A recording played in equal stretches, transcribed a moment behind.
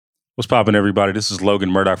What's poppin', everybody? This is Logan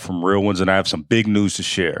Murdoch from Real Ones, and I have some big news to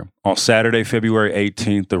share. On Saturday, February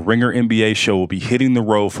 18th, the Ringer NBA show will be hitting the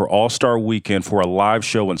road for All-Star Weekend for a live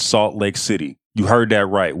show in Salt Lake City. You heard that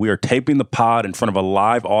right. We are taping the pod in front of a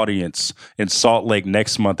live audience in Salt Lake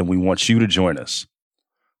next month, and we want you to join us.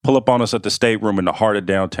 Pull up on us at the Stateroom in the heart of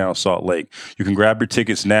downtown Salt Lake. You can grab your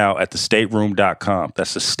tickets now at thestateroom.com.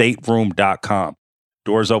 That's thestateroom.com.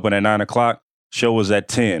 Doors open at 9 o'clock. Show is at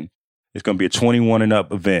 10. It's going to be a 21 and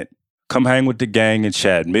up event. Come hang with the gang and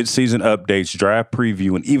chat, mid-season updates, draft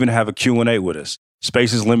preview, and even have a Q&A with us.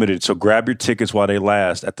 Space is limited, so grab your tickets while they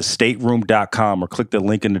last at thestateroom.com or click the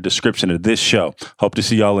link in the description of this show. Hope to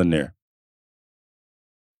see y'all in there.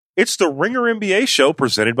 It's the Ringer NBA show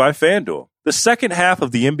presented by FanDuel. The second half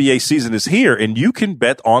of the NBA season is here, and you can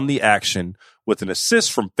bet on the action with an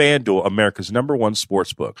assist from FanDuel, America's #1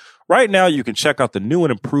 sportsbook. Right now, you can check out the new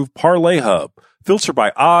and improved Parlay Hub. Filter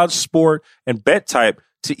by odds, sport, and bet type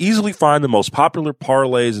to easily find the most popular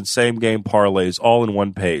parlays and same-game parlays all in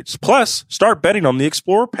one page. Plus, start betting on the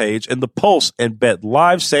Explorer page and the Pulse and bet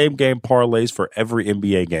live same-game parlays for every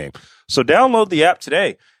NBA game. So download the app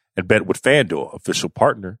today and bet with FanDuel, official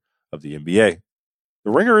partner of the NBA.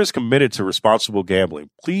 The Ringer is committed to responsible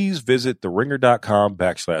gambling. Please visit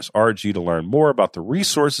theringer.com/RG to learn more about the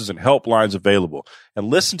resources and helplines available and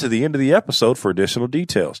listen to the end of the episode for additional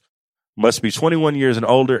details. Must be 21 years and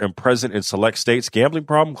older and present in select states. Gambling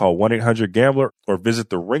problem? Call 1-800-GAMBLER or visit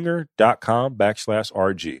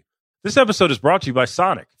theringer.com/RG. This episode is brought to you by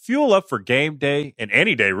Sonic. Fuel up for game day and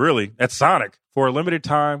any day, really, at Sonic. For a limited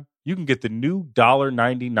time, you can get the new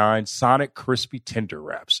 $1.99 Sonic Crispy Tender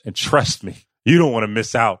Wraps. And trust me, you don't want to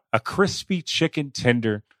miss out. A crispy chicken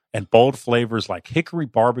tender and bold flavors like hickory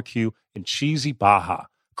barbecue and cheesy Baja.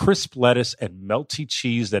 Crisp lettuce and melty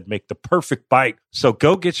cheese that make the perfect bite. So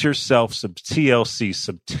go get yourself some TLC,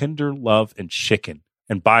 some tender love and chicken,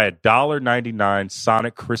 and buy a $1.99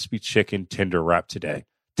 Sonic Crispy Chicken Tender Wrap today.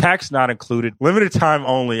 Tax not included. Limited time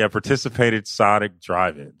only at participated Sonic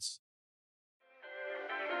drive-ins.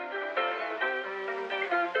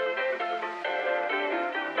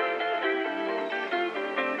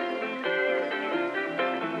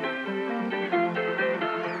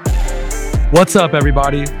 What's up,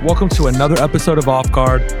 everybody? Welcome to another episode of Off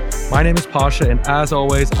Guard. My name is Pasha, and as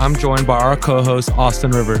always, I'm joined by our co-host,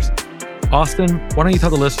 Austin Rivers. Austin, why don't you tell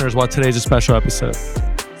the listeners why today's a special episode?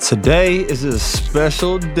 Today is a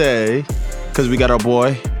special day because we got our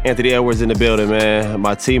boy, Anthony Edwards, in the building, man.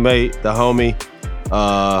 My teammate, the homie,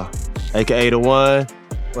 a.k.a. the one.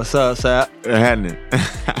 What's up, Sap? Happening.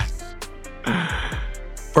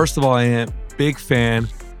 First of all, I am a big fan.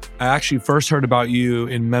 I actually first heard about you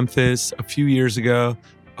in Memphis a few years ago.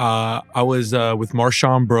 I was with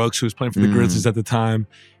Marshawn Brooks, who was playing for the Grizzlies at the time,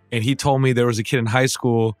 and he told me there was a kid in high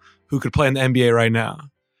school who could play in the NBA right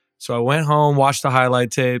now. So I went home, watched the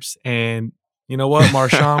highlight tapes, and you know what?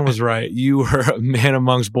 Marshawn was right. You were a man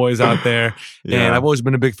amongst boys out there, and I've always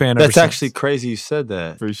been a big fan of That's actually crazy you said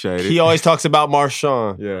that. Appreciate it. He always talks about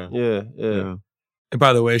Marshawn. Yeah. And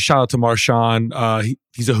by the way, shout out to Marshawn.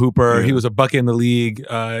 He's a hooper. Yeah. He was a bucket in the league.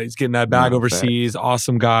 He's getting that bag overseas.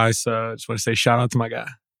 Awesome guy. So I just want to say shout out to my guy.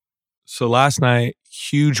 So last night,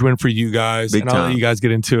 huge win for you guys. Big and I'll let time. you guys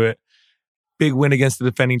get into it. Big win against the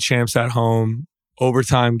defending champs at home.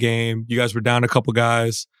 Overtime game. You guys were down a couple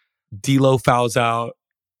guys. D'Lo fouls out.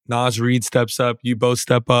 Naz Reid steps up. You both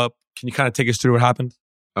step up. Can you kind of take us through what happened?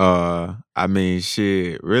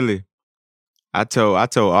 Really. I told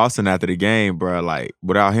Austin after the game, bro, like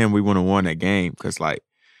without him, we wouldn't have won that game because like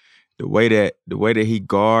the way that he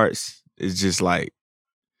guards is just like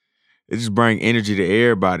it just brings energy to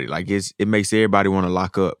everybody. Like it makes everybody want to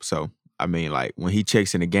lock up. So I mean, like when he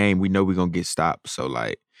checks in the game, we know we're gonna get stopped. So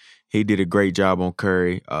like he did a great job on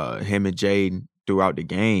Curry, him and Jaden throughout the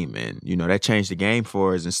game, and you know that changed the game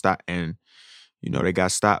for us and they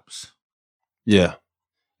got stops. Yeah,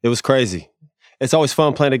 it was crazy. It's always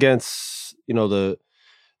fun playing against the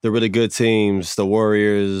really good teams, the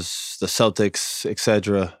Warriors, the Celtics,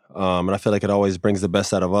 etc. And I feel like it always brings the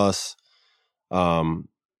best out of us.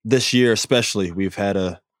 This year especially, we've had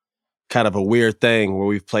a kind of a weird thing where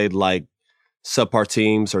we've played like subpar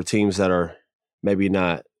teams or teams that are maybe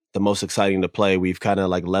not the most exciting to play. We've kind of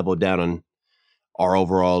like leveled down on our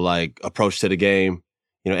overall like approach to the game.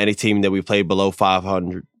 Any team that we played below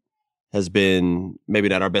 500 has been maybe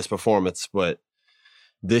not our best performance, but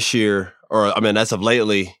this year, as of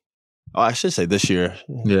lately, I should say this year,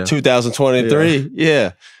 2023.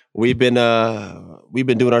 Yeah. We've been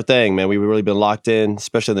doing our thing, man. We've really been locked in,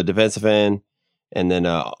 especially on the defensive end. And then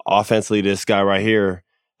offensively, this guy right here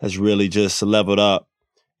has really just leveled up.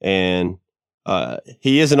 And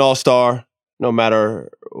he is an all-star no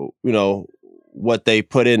matter what they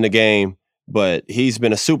put in the game, but he's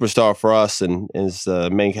been a superstar for us and is the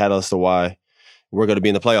main catalyst to why we're going to be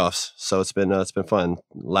in the playoffs. So it's been fun.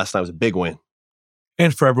 Last night was a big win.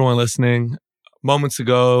 And for everyone listening, moments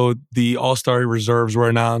ago, the All-Star reserves were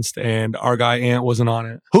announced and our guy Ant wasn't on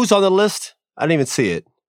it. Who's on the list? I didn't even see it.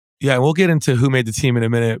 Yeah, we'll get into who made the team in a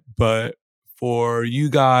minute, but for you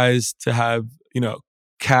guys to have,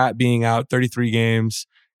 Cat being out 33 games,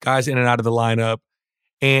 guys in and out of the lineup,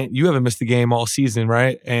 and you haven't missed a game all season,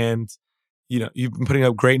 right? And, you've been putting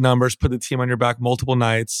up great numbers, put the team on your back multiple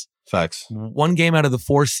nights. Facts. One game out of the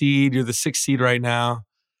 4 seed, you're the 6th seed right now.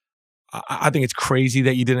 I think it's crazy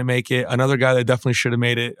that you didn't make it. Another guy that definitely should have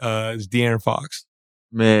made it is De'Aaron Fox.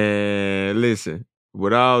 Man, listen,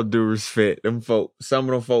 with all due respect, some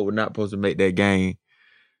of them folk were not supposed to make that game.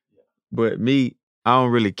 But me, I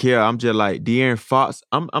don't really care. I'm just like De'Aaron Fox.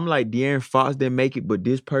 I'm like De'Aaron Fox didn't make it, but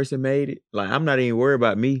this person made it. Like I'm not even worried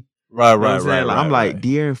about me. Right. I'm like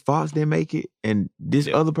De'Aaron Fox didn't make it, and this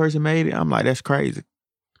other person made it. I'm like, that's crazy.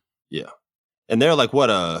 Yeah, and they're like what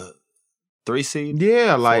a 3 seed.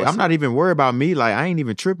 Yeah, like I'm seed? not even worried about me. Like I ain't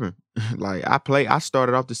even tripping. Like I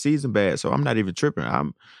started off the season bad, so I'm not even tripping.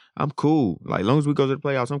 I'm cool. Like as long as we go to the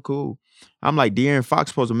playoffs, I'm cool. I'm like De'Aaron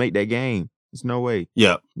Fox supposed to make that game. There's no way.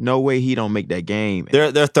 Yeah. No way he don't make that game.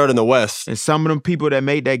 They're third in the West. And some of them people that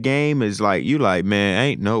made that game is like, you like, man,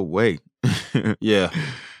 ain't no way. Yeah.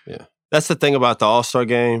 That's the thing about the All-Star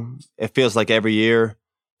game. It feels like every year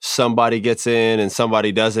somebody gets in and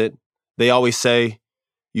somebody doesn't. They always say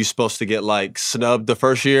you're supposed to get like snubbed the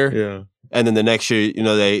first year. Yeah. And then the next year,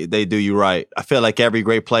 they do you right. I feel like every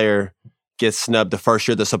great player gets snubbed the first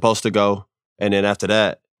year they're supposed to go. And then after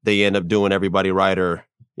that, they end up doing everybody right or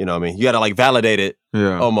you know what I mean? You got to like validate it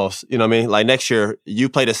almost. You know what I mean? Like next year, you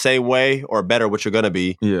play the same way or better what you're going to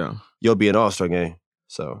be. Yeah. You'll be an All-Star game.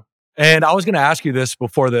 So. And I was going to ask you this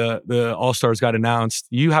before the All-Stars got announced.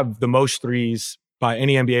 You have the most threes by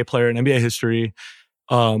any NBA player in NBA history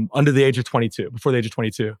under the age of 22, before the age of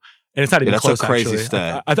 22. And it's not even close, that's a crazy actually.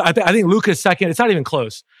 stat. I think Luka's second. It's not even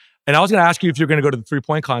close. And I was going to ask you if you're going to go to the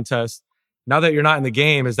three-point contest. Now that you're not in the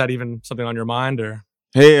game, is that even something on your mind or?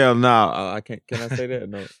 Hell no. I can't. Can I say that?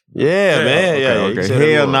 No. Yeah, man.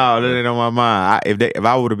 Okay. Hell no. That ain't on my mind. If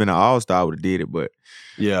I would have been an All-Star, I would have did it. But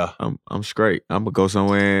yeah, I'm straight. I'm gonna go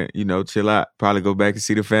somewhere and chill out. Probably go back and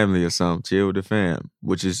see the family or something. Chill with the fam,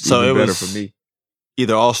 which is even better for me.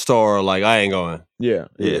 Either All-Star or like I ain't going. Yeah,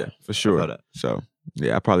 for sure. So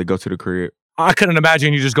yeah, I probably go to the crib. I couldn't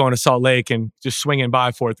imagine you just going to Salt Lake and just swinging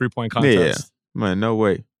by for a three-point contest. Yeah, man, no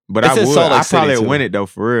way. But it's I would. I probably too. win it though,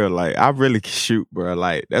 for real. Like I really can shoot, bro.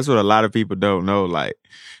 Like that's what a lot of people don't know. Like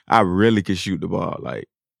I really can shoot the ball. Like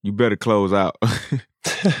you better close out.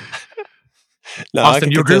 No,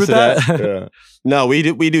 Austin, you agree with that? Yeah. No, we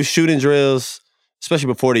do shooting drills, especially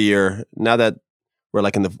before the year. Now that we're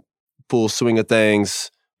like in the full swing of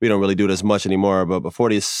things, we don't really do it as much anymore. But before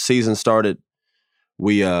the season started,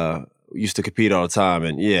 we used to compete all the time.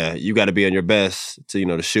 And yeah, you got to be on your best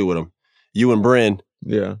to shoot with them. You and Bryn.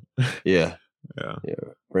 Yeah.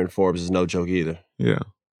 Bryn Forbes is no joke either. Yeah.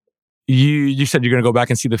 You said you're going to go back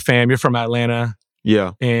and see the fam. You're from Atlanta.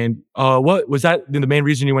 Yeah. And what was that the main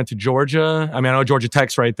reason you went to Georgia? I mean, I know Georgia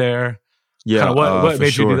Tech's right there. Yeah. What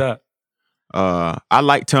made you do that? I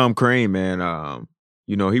like Tom Crean, man.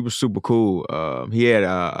 He was super cool. He had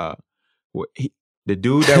the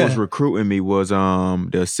dude that was recruiting me was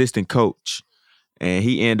the assistant coach, and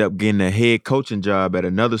he ended up getting a head coaching job at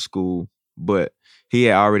another school, but he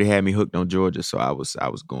had already had me hooked on Georgia, so I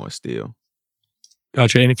was going still.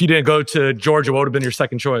 Gotcha. And if you didn't go to Georgia, what would have been your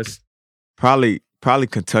second choice? Probably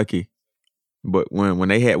Kentucky. But when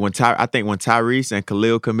Tyrese and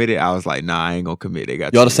Khalil committed, I was like, nah, I ain't gonna commit. They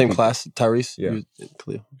got y'all the same class, Tyrese? Yeah.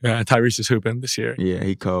 Khalil. Yeah, Tyrese is hooping this year. Yeah,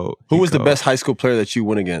 he cold. Who was the best high school player that you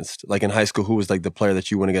went against? Like in high school, who was like the player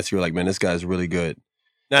that you went against? You were like, man, this guy's really good.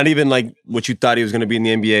 Not even like what you thought he was gonna be in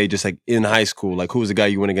the NBA, just like in high school. Like who was the guy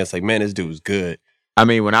you went against? Like, man, this dude was good. I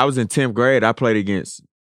mean, when I was in 10th grade, I played against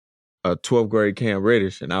a 12th grade Cam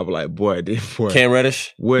Reddish, and I was like, boy, this boy. Cam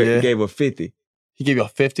Reddish? He gave a 50. He gave you a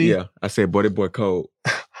 50? Yeah. I said, boy, that boy cold.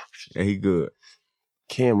 And he good.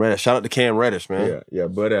 Cam Reddish. Shout out to Cam Reddish, man. Yeah,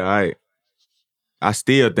 but I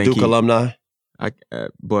still think Duke alumni.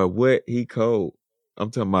 But what he cold. I'm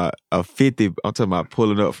talking about a 50. I'm talking about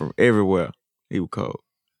pulling up from everywhere. He was cold.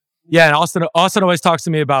 Yeah, and Austin always talks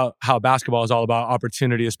to me about how basketball is all about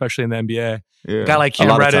opportunity, especially in the NBA. Yeah. A guy like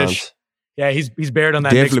Cam Reddish. Yeah, he's buried on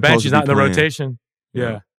that Knicks bench. He's not in the rotation.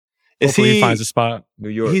 Yeah. Hopefully he finds a spot. New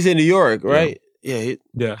York. He's in New York, right? Yeah.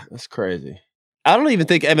 Yeah. That's crazy. I don't even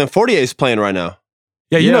think Evan Fournier is playing right now.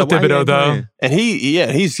 Yeah, you know why he Thibodeau ain't though. playing?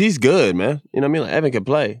 And he's good, man. You know what I mean? Like Evan can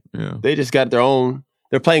play. Yeah. They just got their own.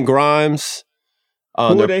 They're playing Grimes.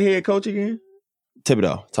 Who are they head coach again?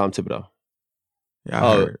 Tom Thibodeau. Yeah,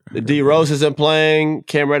 I heard. D Rose isn't playing,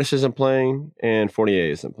 Cam Reddish isn't playing, and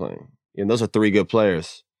Fournier isn't playing. And those are 3 good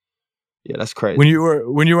players. Yeah, that's crazy. When you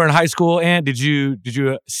were in high school, and did you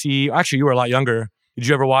see? Actually, you were a lot younger. Did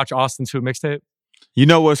you ever watch Austin 2 mixtape? You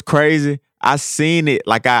know what's crazy? I seen it.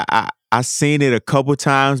 Like I seen it a couple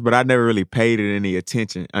times, but I never really paid it any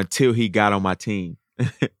attention until he got on my team.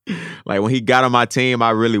 Like when he got on my team,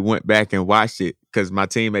 I really went back and watched it because my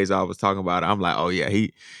teammates always talking about it. I'm like, oh yeah,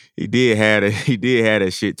 he did have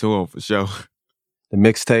that shit to him for sure. The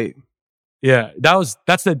mixtape. Yeah,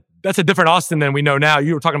 that's a different Austin than we know now.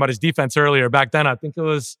 You were talking about his defense earlier. Back then, I think it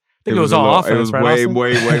was all offense. It was right,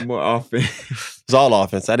 way more offense. It was all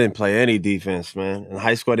offense. I didn't play any defense, man. In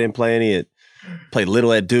high school, I didn't play any. Played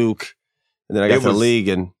little at Duke, and then I got to the league,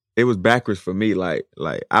 and it was backwards for me. Like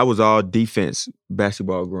I was all defense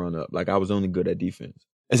basketball growing up. Like I was only good at defense.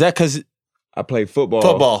 Is that because I played football?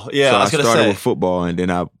 Football, yeah. So I was gonna started say with football, and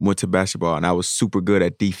then I went to basketball, and I was super good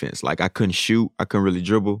at defense. Like I couldn't shoot, I couldn't really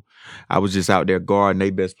dribble. I was just out there guarding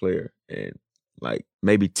their best player, and like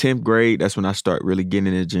maybe 10th grade, that's when I start really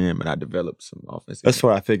getting in the gym, and I developed some offense. That's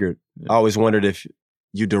what I figured. Yeah. I always wondered if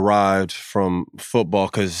you derived from football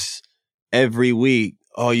because every week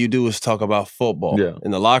all you do is talk about football. Yeah.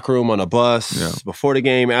 In the locker room, on a bus, before the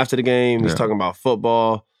game, after the game, he's talking about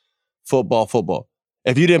football.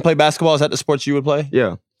 If you didn't play basketball, is that the sports you would play?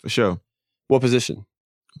 Yeah, for sure. What position?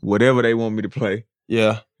 Whatever they want me to play.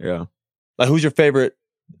 Yeah. Yeah. Like, who's your favorite?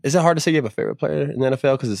 Is it hard to say you have a favorite player in the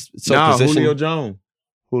NFL because it's so positioned? Julio Jones.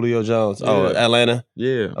 Julio Jones. Yeah. Oh, Atlanta?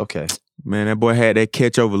 Yeah. Okay. Man, that boy had that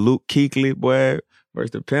catch over Luke Kuechly, boy,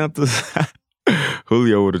 versus the Panthers.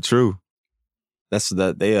 Julio was the truth. That's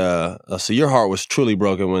that they so your heart was truly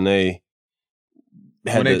broken when they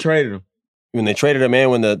traded him. When they traded him,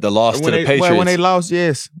 and when the loss to the Patriots. Well, when they lost,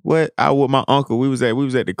 yes. I with my uncle, we was at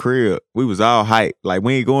the crib. We was all hyped. Like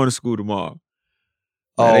we ain't going to school tomorrow.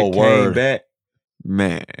 Oh, word. Came back.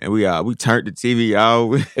 Man, we turned the TV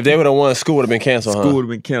out. If they would have won, school would have been canceled. School would have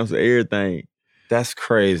been canceled. Everything. That's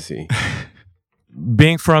crazy.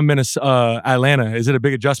 Being from Atlanta, is it a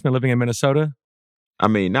big adjustment living in Minnesota? I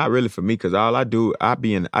mean, not really for me, because all I do, I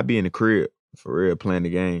be in the crib for real, playing the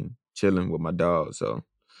game, chilling with my dog. So,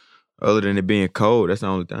 other than it being cold, that's the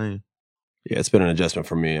only thing. Yeah, it's been an adjustment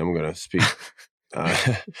for me. I'm gonna speak.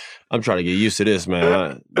 I'm trying to get used to this,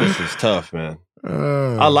 man. This is tough, man.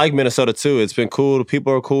 I like Minnesota too. It's been cool. The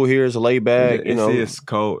people are cool here. It's laid back. It's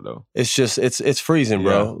cold though. It's just it's freezing,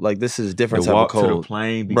 bro. Like this is different type of cold. To the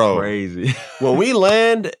plane be bro, crazy. When we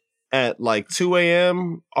land at like 2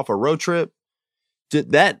 a.m. off a road trip,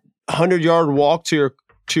 that 100-yard walk to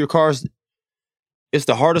your cars, it's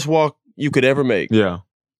the hardest walk you could ever make. Yeah,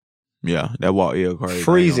 that walk crazy.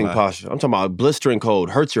 Freezing posture. I'm talking about blistering cold.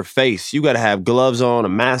 Hurts your face. You got to have gloves on, a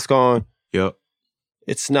mask on. Yep.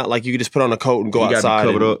 It's not like you can just put on a coat and go outside. You got to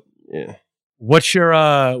be covered up. Yeah. What's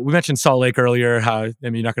your, we mentioned Salt Lake earlier, how,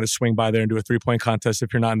 you're not going to swing by there and do a 3-point contest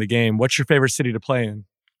if you're not in the game. What's your favorite city to play in?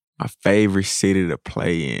 My favorite city to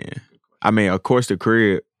play in? I mean, of course, the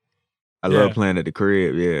crib. I love playing at the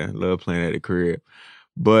crib. Yeah, love playing at the crib.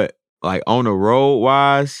 But, like, on the road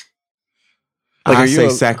wise, like, I say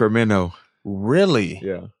Sacramento. Really?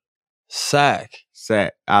 Yeah. Sac.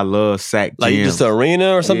 I love Sac. Like just the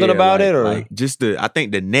arena or something about it, or like just I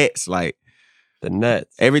think the Nets. Like the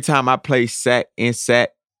Nets. Every time I play Sac,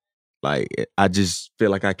 like I just feel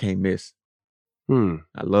like I can't miss. I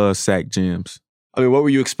love Sac gyms. I mean, what were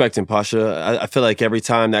you expecting, Pasha? I feel like every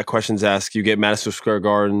time that question's asked, you get Madison Square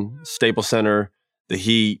Garden, Staples Center, the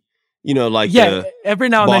Heat. Every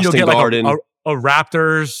now and then you'll get Garden. like a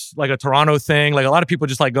Raptors, like a Toronto thing. Like a lot of people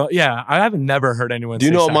just like go, I haven't never heard anyone. Do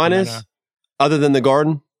you know what mine is? Other than the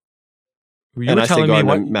Garden? You were telling me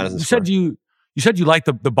what Madison Square. You said you liked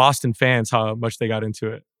the Boston fans, how much they got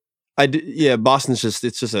into it. I did, yeah, Boston's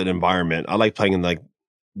it's just an environment. I like playing in like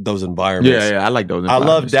those environments. Yeah, I like those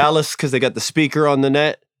environments. I love Dallas because they got the speaker on the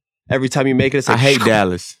net. Every time you make it, it's like, I hate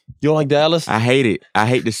Dallas. You don't like Dallas? I hate it. I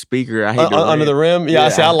hate the speaker. I hate the under the rim. Yeah,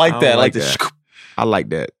 I like that. I like that. I like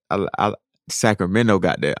that. Sacramento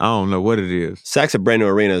got that. I don't know what it is. Sac's a brand new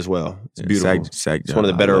arena as well. It's beautiful. It's one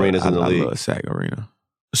of the better arenas in the league. I love Sac Arena.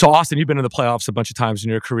 So, Austin, you've been in the playoffs a bunch of times in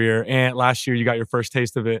your career, and last year you got your first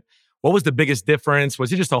taste of it. What was the biggest difference?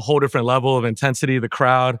 Was it just a whole different level of intensity, the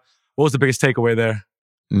crowd? What was the biggest takeaway there?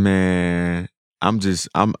 Man,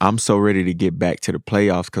 I'm so ready to get back to the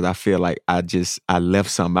playoffs because I feel like I left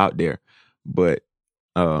something out there. But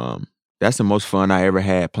that's the most fun I ever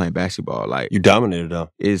had playing basketball. Like you dominated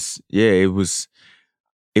though. It was.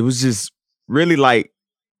 it was just really like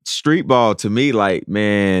street ball to me. Like,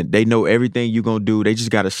 man, they know everything you're gonna do. They just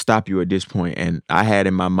gotta stop you at this point. And I had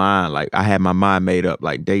in my mind, like, I had my mind made up,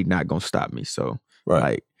 like, they not gonna stop me. So,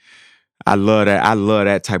 like, I love that. I love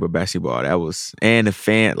that type of basketball. That was, and the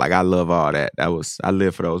fan, like, I love all that. I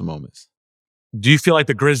live for those moments. Do you feel like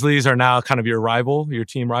the Grizzlies are now kind of your rival, your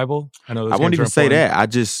team rival? I know. I won't even say that. I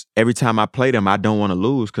just, every time I play them, I don't want to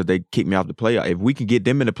lose because they kick me off the playoff. If we can get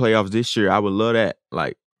them in the playoffs this year, I would love that.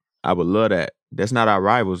 Like, I would love that. That's not our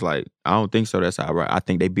rivals. Like, I don't think so. That's our rival. I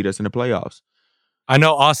think they beat us in the playoffs. I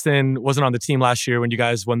know Austin wasn't on the team last year when you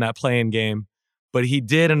guys won that play-in game, but he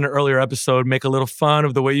did in an earlier episode make a little fun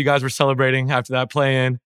of the way you guys were celebrating after that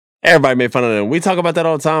play-in. Everybody made fun of them. We talk about that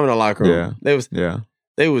all the time in the locker room.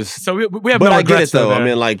 They was so we have but no I get it though. There. I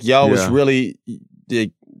mean, like y'all was really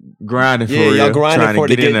grinding for y'all grinding for it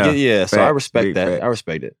to get facts, so I respect that. Facts. I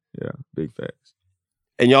respect it. Yeah, big facts.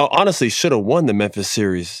 And y'all honestly should have won the Memphis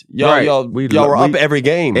series. Y'all were up every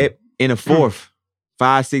game. In the fourth,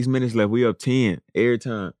 5-6 minutes left. We up 10 every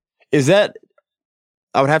time. Is that?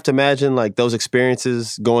 I would have to imagine like those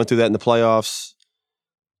experiences going through that in the playoffs.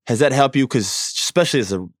 Has that helped you? Because especially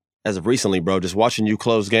as of recently, bro, just watching you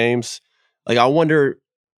close games. Like I wonder,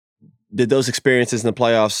 did those experiences in the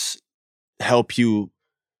playoffs help you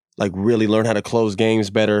like really learn how to close games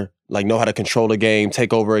better, like know how to control a game,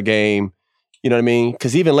 take over a game? You know what I mean?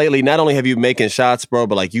 Because even lately, not only have you making shots, bro,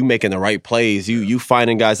 but like you making the right plays, you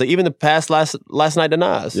finding guys, like even the pass last night to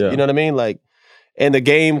Nas, you know what I mean? Like, and the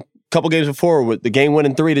game, couple games before, with the game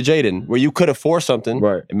winning 3 to Jaden, where you could have forced something,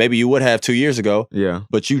 and maybe you would have 2 years ago,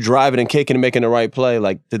 but you driving and kicking and making the right play.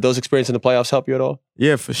 Like, did those experiences in the playoffs help you at all?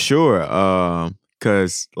 Yeah, for sure.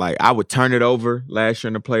 Because like I would turn it over last year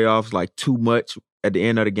in the playoffs, like too much at the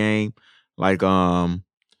end of the game. Like I'd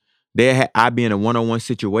be in a one-on-one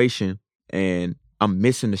situation and I'm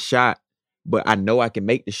missing the shot, but I know I can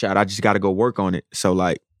make the shot. I just got to go work on it. So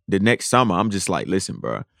like the next summer, I'm just like, listen,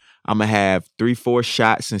 bro, I'm gonna have 3-4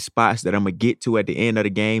 shots and spots that I'm gonna get to at the end of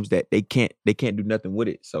the games that they can't do nothing with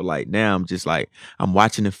it. So like now I'm just like, I'm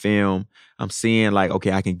watching the film. I'm seeing like,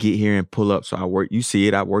 okay, I can get here and pull up. So I work, you see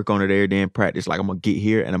it, I work on it every day in practice. Like I'm gonna get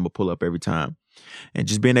here and I'm gonna pull up every time. And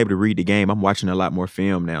just being able to read the game, I'm watching a lot more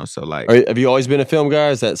film now. So like, have you always been a film guy?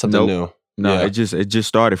 Or is that something new? No, it just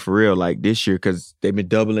started for real like this year because they've been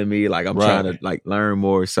doubling me. Like I'm trying to like learn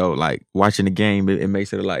more. So like watching the game, it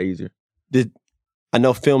makes it a lot easier. I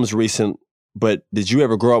know film's recent, but did you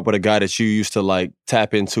ever grow up with a guy that you used to like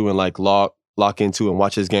tap into and like lock into and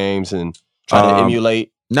watch his games and try to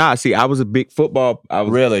emulate? Nah, see, I was a big football.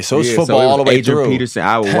 Really? So it's football all the way Adrian through. Peterson.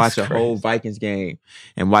 I would watch a whole Vikings game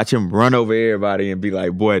and watch him run over everybody and be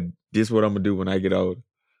like, boy, this is what I'm going to do when I get older.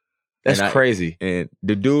 That's crazy. And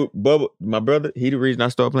the dude, Bubba, my brother, he the reason I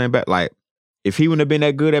started playing back. Like, if he wouldn't have been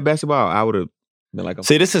that good at basketball, I would have been like...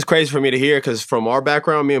 See, this is crazy for me to hear because from our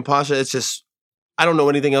background, me and Pasha, it's just... I don't know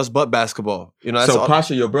anything else but basketball. You know. That's so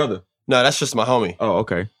Pasha, your brother? No, that's just my homie. Oh,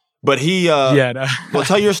 okay. But he, well,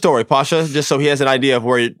 tell your story, Pasha, just so he has an idea of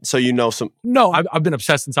where, so you know some. No, I've been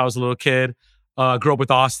obsessed since I was a little kid. Grew up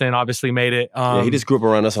with Austin, obviously made it. He just grew up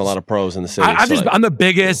around us, a lot of pros in the city. I'm the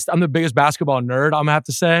biggest basketball nerd. I'm gonna have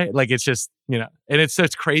to say, like, it's just, you know, and it's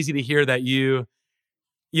crazy to hear that you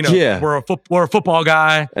know, we're a football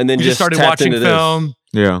guy, and then you just started watching film,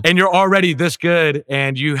 and you're already this good,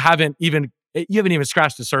 and you haven't even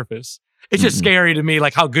scratched the surface. It's just scary to me,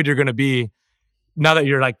 like how good you're gonna be now that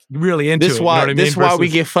you're like really into it. You know what I mean? This is why we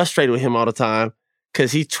get frustrated with him all the time,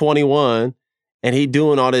 because he's 21 and he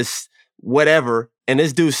doing all this whatever, and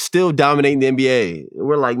this dude's still dominating the NBA.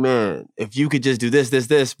 We're like, man, if you could just do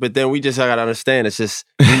this, but then we just gotta understand it's just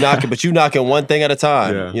you knocking one thing at a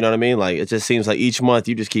time. Yeah. You know what I mean? Like it just seems like each month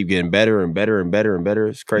you just keep getting better and better and better and better.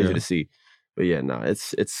 It's crazy to see. But yeah, no,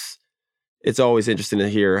 it's always interesting to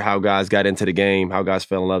hear how guys got into the game, how guys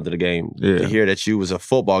fell in love to the game. Yeah. To hear that you was a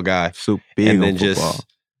football guy and then just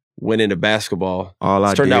went into basketball.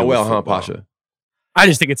 It's turned out well, huh, Pasha? I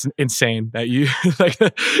just think it's insane that you like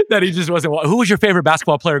that he just wasn't. Who was your favorite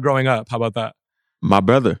basketball player growing up? How about that? My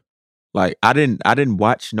brother. Like I didn't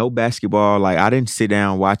watch no basketball. Like I didn't sit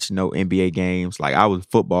down watch no NBA games. Like I was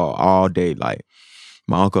football all day. Like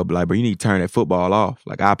my uncle would be like, bro, you need to turn that football off.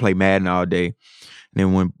 Like I play Madden all day. And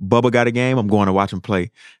then when Bubba got a game, I'm going to watch him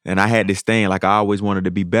play. And I had this thing, like I always wanted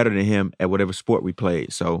to be better than him at whatever sport we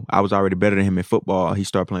played. So I was already better than him in football. He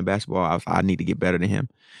started playing basketball. I was like, I need to get better than him.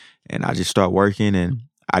 And I just started working, and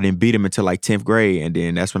I didn't beat him until like 10th grade. And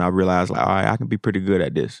then that's when I realized, like, all right, I can be pretty good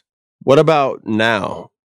at this. What about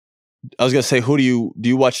now? I was going to say, do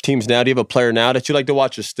you watch teams now? Do you have a player now that you like to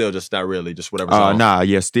watch, or still just not really, just whatever's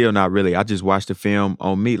on? Still not really. I just watch the film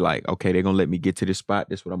on me, like, okay, they're going to let me get to this spot.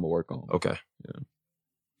 This is what I'm going to work on. Okay. Yeah.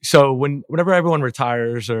 So whenever everyone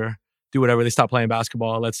retires or do whatever, they stop playing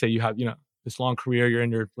basketball. Let's say you have, this long career, you're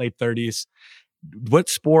in your late 30s. What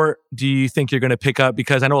sport do you think you're going to pick up?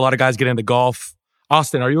 Because I know a lot of guys get into golf.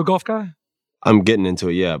 Austin, are you a golf guy? I'm getting into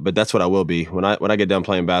it, yeah, but that's what I will be when I get done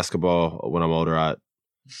playing basketball. When I'm older, I'm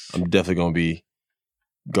definitely gonna be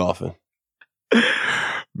golfing.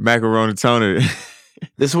 Macaroni Tony.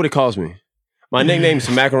 This is what he calls me. My nickname's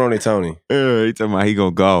Macaroni Tony. He talking about he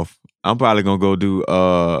gonna golf. I'm probably gonna go do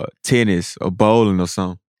tennis or bowling or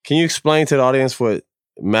something. Can you explain to the audience what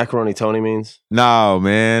Macaroni Tony means? No,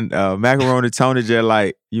 man. Macaroni Tony just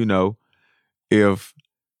like, if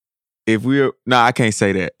we're I can't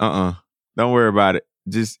say that. Don't worry about it.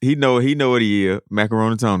 Just he know what he is.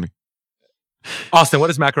 Macaroni Tony. Austin, what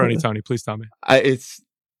is Macaroni Tony? Please tell me. It's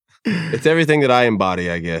everything that I embody,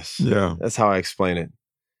 I guess. Yeah. That's how I explain it.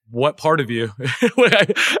 What part of you?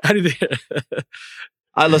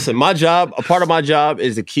 Listen, a part of my job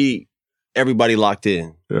is to keep everybody locked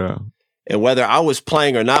in. Yeah. And whether I was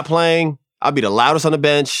playing or not playing, I'll be the loudest on the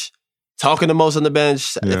bench, talking the most on the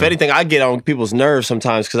bench. Yeah. If anything, I get on people's nerves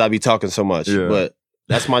sometimes because I be talking so much. Yeah. But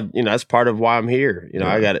that's that's part of why I'm here.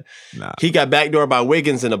 I got it. Nah. He got backdoored by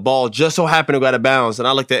Wiggins and the ball just so happened to go out of bounds. And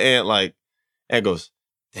I looked at Ant goes,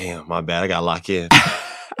 damn, my bad. I got to lock in.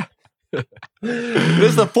 This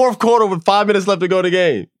is the fourth quarter with 5 minutes left to go in the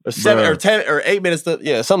game. Or 7 or 10 or 8 minutes.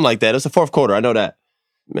 Something like that. It's the fourth quarter. I know that.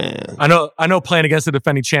 Man. I know playing against the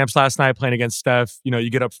defending champs last night, playing against Steph, you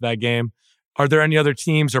get up for that game. Are there any other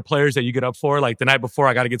teams or players that you get up for? Like the night before,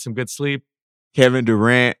 I got to get some good sleep. Kevin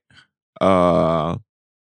Durant. I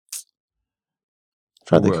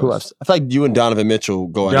feel like you and Donovan Mitchell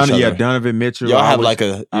go at each other. Yeah, Donovan Mitchell. Y'all have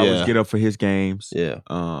I always get up for his games. Yeah.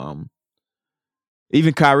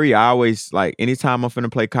 Even Kyrie, I always anytime I'm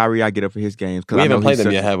finna play Kyrie, I get up for his games. We haven't played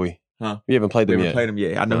them yet, have we? Huh? We haven't played them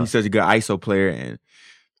yet. I know he's such a good ISO player, and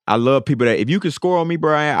I love people that if you can score on me,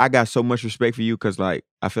 bro, I got so much respect for you because I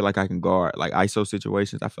feel like I can guard ISO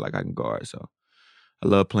situations. I feel like I can guard, so I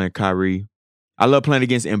love playing Kyrie. I love playing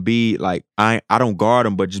against Embiid. I don't guard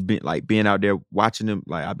him, but just being out there watching him,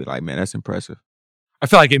 I'd be like, man, that's impressive. I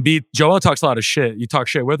feel like Embiid, Joel talks a lot of shit. You talk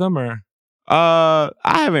shit with him or? I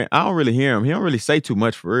don't really hear him. He don't really say too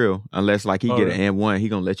much for real, unless he get an and one. He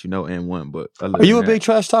gonna let you know and one. But are you a big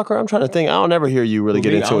trash talker? I'm trying to think. I don't ever hear you really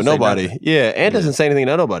get into it. Nobody. Yeah, and doesn't say anything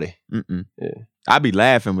to nobody. Yeah. I be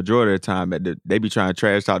laughing majority of the time. They be trying to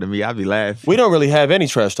trash talk to me. I be laughing. We don't really have any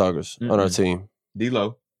trash talkers on our team.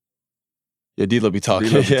 D-Lo. Yeah, D-Lo be talking.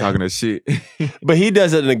 D-Lo be talking that shit. But he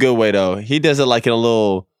does it in a good way though. He does it in a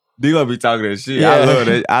little. D-Lo be talking that shit.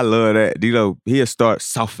 Yeah. I love that. D-Lo, he'll start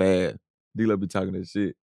so fast. D-Lo be talking that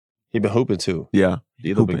shit. He been hooping too. Yeah.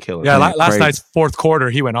 D-Lo been killing. Yeah, last night's fourth quarter,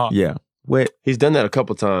 he went off. Yeah. What? He's done that a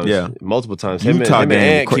couple times. Yeah. Multiple times. Utah him and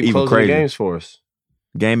Ant keep even closing crazy. the games for us.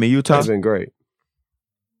 Game in Utah? That's been great.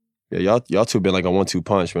 Yeah, y'all two been like a 1-2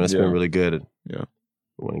 punch, man. That's been really good at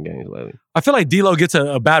winning games lately. I feel like D-Lo gets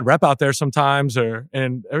a bad rep out there sometimes,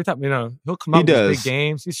 and every time, he'll come out with these big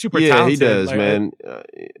games. He's super talented. Yeah, he does, man.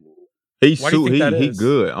 He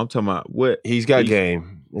good. I'm talking about what? He's got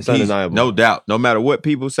game. It's undeniable. No doubt. No matter what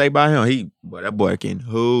people say about him, that boy can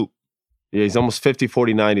hoop. Yeah, he's almost 50,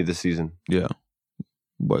 40, 90 this season. Yeah.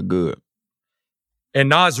 Boy, good. And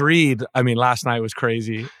Nas Reed, last night was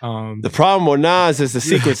crazy. The problem with Nas is the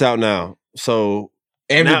secret's out now. So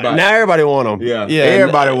everybody. Now everybody want him. Yeah.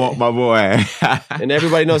 Everybody want my boy. And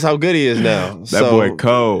everybody knows how good he is now. That boy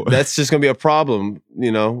cold. That's just going to be a problem,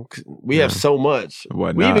 We have so much.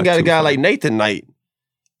 Boy, we even got a guy like Nathan Knight.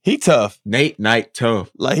 He tough. Nate Knight tough.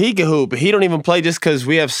 He can hoop. He don't even play just because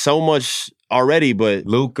we have so much already. But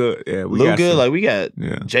Luka, we got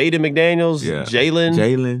Jaden McDaniels,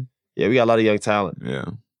 Jalen. Yeah, we got a lot of young talent. Yeah.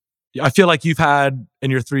 I feel like you've had, in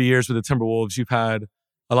your 3 years with the Timberwolves, you've had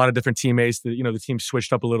a lot of different teammates that, the team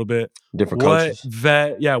switched up a little bit. Different coaches.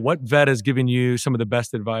 What vet has given you some of the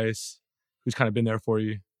best advice? Who's kind of been there for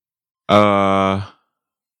you? So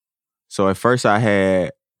at first I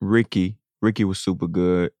had Ricky. Ricky was super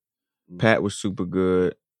good. Pat was super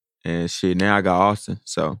good. And shit, now I got Austin.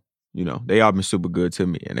 So, they all been super good to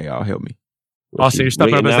me and they all helped me. Austin, you're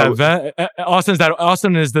stepping up as that vet.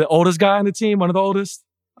 Austin is the oldest guy on the team, one of the oldest?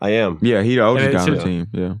 I am. Yeah, he's the oldest guy on the team.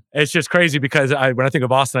 Yeah. It's just crazy because when I think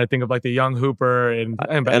of Austin, I think of the young hooper and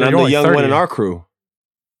I'm the young 30. One in our crew.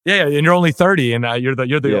 Yeah, and you're only 30, and you're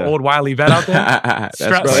the old wily vet out there.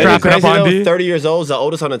 Strapping up on D. 30 years old is the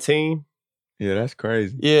oldest on the team. Yeah, that's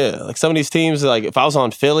crazy. Yeah, some of these teams, if I was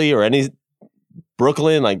on Philly or any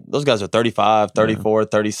Brooklyn, those guys are 35, 34,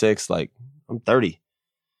 36. I'm 30.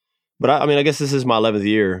 But I guess this is my 11th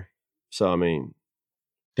year. So,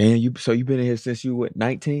 Damn, you've been in here since you,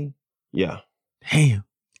 19? Yeah. Damn.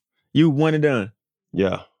 You one and done.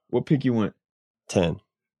 Yeah. What pick you want? 10.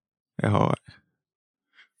 That hard.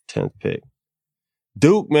 10th pick.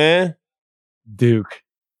 Duke, man. Duke.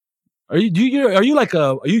 Are you like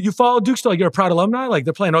you follow Duke still? Like you're a proud alumni? Like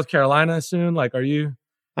they're playing North Carolina soon? Like are you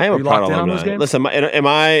I am Are a you proud locked in on alumni. those games? Listen, am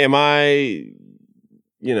I,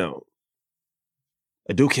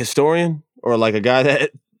 a Duke historian or like a guy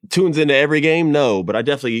that tunes into every game? No, but I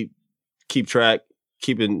definitely keep track,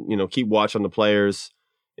 keep watch on the players,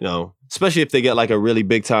 especially if they get like a really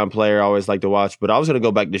big time player. I always like to watch, but I was going to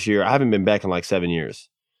go back this year. I haven't been back in like 7 years.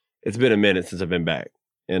 It's been a minute since I've been back.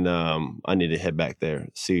 And I need to head back there.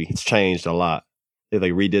 See, it's changed a lot. They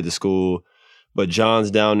like redid the school, but John's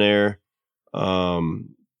down there.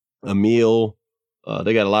 Emil,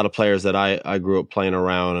 they got a lot of players that I grew up playing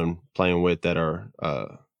around and playing with that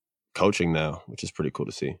are coaching now, which is pretty cool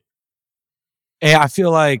to see. And I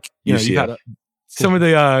feel like you UCF. had some of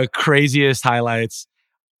the craziest highlights.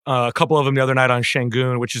 A couple of them the other night on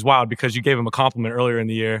Şengün, which is wild because you gave him a compliment earlier in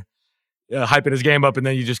the year, hyping his game up, and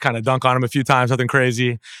then you just kind of dunk on him a few times, nothing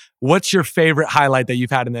crazy. What's your favorite highlight that you've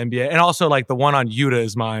had in the NBA? And also, like the one on Utah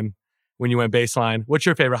is mine when you went baseline. What's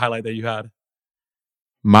your favorite highlight that you had?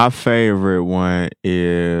 My favorite one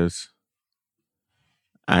is,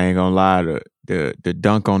 I ain't gonna lie, the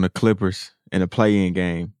dunk on the Clippers in the play-in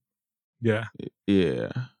game. Yeah. Yeah.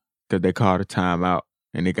 Because they called a timeout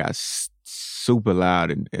and it got super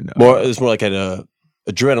loud. It's more like an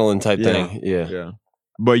adrenaline type thing. Yeah.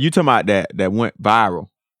 But you talking about that went viral.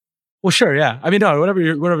 Well, sure, yeah. I mean, no,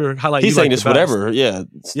 whatever highlight He's you saying like this, the best. whatever. Yeah.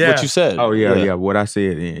 It's what you said. Oh, yeah. What I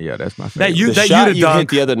said. Yeah, that's my favorite. The shot you hit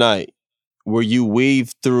the other night where you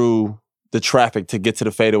weaved through the traffic to get to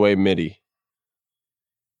the fadeaway midi.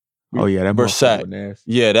 Oh, yeah. That Versat.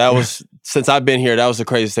 nasty. Yeah, that was, since I've been here, that was the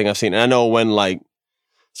craziest thing I've seen. And I know when, like,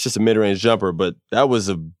 it's just a mid-range jumper, but that was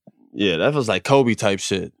like Kobe type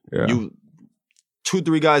shit. Yeah. You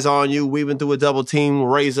 2-3 guys on you, weaving through a double team,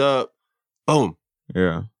 raise up, boom.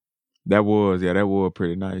 Yeah. That was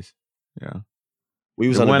pretty nice. Yeah. We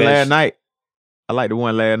was the on the one bench last night. I like the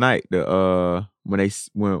one last night. The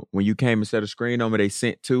when you came and set a screen on me, they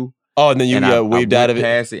sent two. Oh, and then you weaved out of it.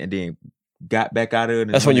 Past it and then got back out of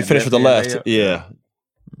it. That's when you finished with the left. Yeah.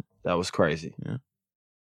 That was crazy. Yeah.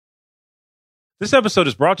 This episode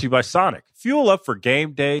is brought to you by Sonic. Fuel up for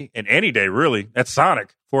game day and any day, really, at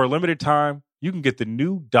Sonic. For a limited time, you can get the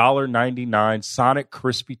new $1.99 Sonic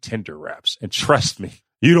Crispy Tender Wraps. And trust me,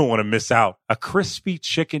 you don't want to miss out. A crispy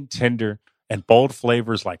chicken tender and bold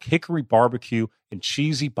flavors like hickory barbecue and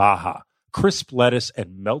cheesy Baja. Crisp lettuce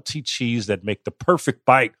and melty cheese that make the perfect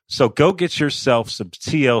bite. So go get yourself some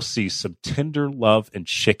TLC, some tender love and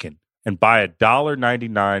chicken, and buy a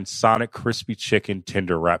 $1.99 Sonic Crispy Chicken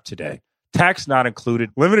Tender Wrap today. Tax not included.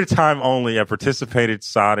 Limited time only at participated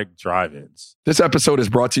Sonic drive-ins. This episode is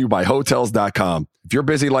brought to you by Hotels.com. If you're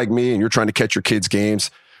busy like me and you're trying to catch your kids' games,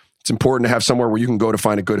 it's important to have somewhere where you can go to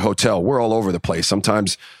find a good hotel. We're all over the place.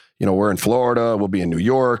 Sometimes, we're in Florida, we'll be in New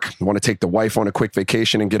York. We want to take the wife on a quick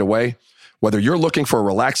vacation and get away. Whether you're looking for a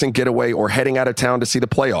relaxing getaway or heading out of town to see the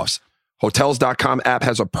playoffs, Hotels.com app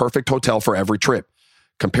has a perfect hotel for every trip.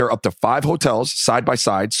 Compare up to 5 hotels side by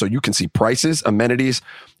side so you can see prices, amenities,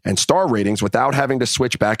 and star ratings without having to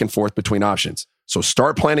switch back and forth between options. So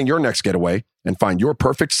start planning your next getaway and find your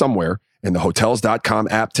perfect somewhere in the Hotels.com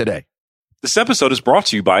app today. This episode is brought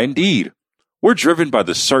to you by Indeed. We're driven by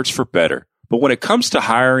the search for better. But when it comes to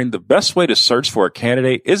hiring, the best way to search for a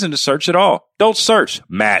candidate isn't to search at all. Don't search,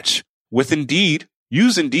 match. With Indeed,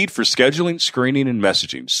 use Indeed for scheduling, screening, and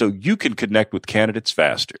messaging so you can connect with candidates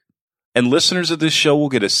faster. And listeners of this show will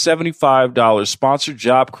get a $75 sponsored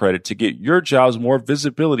job credit to get your jobs more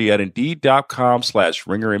visibility at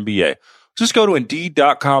Indeed.com/RingerNBA. Just go to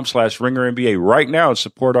Indeed.com/RingerNBA right now and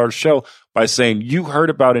support our show by saying you heard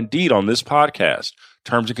about Indeed on this podcast.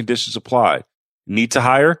 Terms and conditions apply. Need to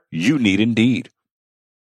hire? You need Indeed.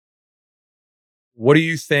 What do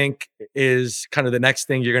you think is kind of the next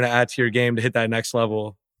thing you're going to add to your game to hit that next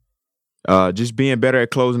level? Just being better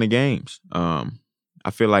at closing the games. I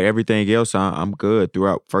feel like everything else, I'm good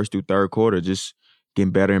throughout first through third quarter, just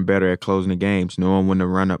getting better and better at closing the games, knowing when to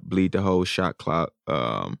run up, bleed the whole shot clock,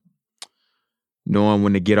 knowing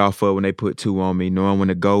when to get off of when they put 2 on me, knowing when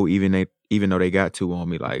to go even though they got 2 on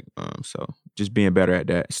me. So just being better at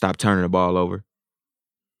that. Stop turning the ball over.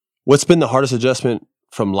 What's been the hardest adjustment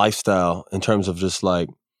from lifestyle in terms of just like,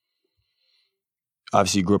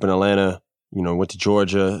 obviously you grew up in Atlanta, went to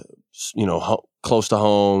Georgia, close to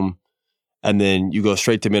home, and then you go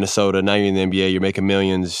straight to Minnesota. Now you're in the NBA, you're making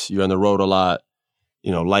millions, you're on the road a lot,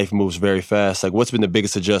 life moves very fast. Like, what's been the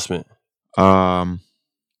biggest adjustment? I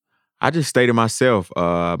I just stay to myself.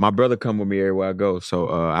 My brother come with me everywhere I go, so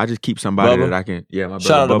I just keep somebody Bubba? that I can. Yeah, my brother.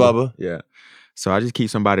 Shout out to Bubba. Yeah, so I just keep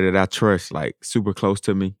somebody that I trust, like super close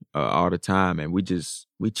to me all the time, and we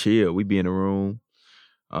chill. We be in the room.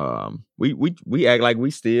 We act like we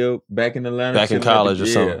still back in Atlanta, Back in college or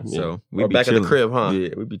something. Yeah. So we or be back chilling. at the crib, huh? Yeah,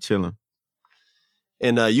 we be chilling.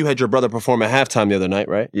 And you had your brother perform at halftime the other night,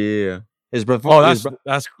 right? Yeah, His brother. Oh,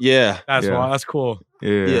 that's yeah, that's cool.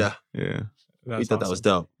 yeah. We thought that was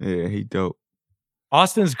dope. Yeah, he dope.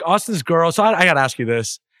 Austin's girl. So I got to ask you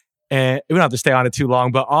this, and we don't have to stay on it too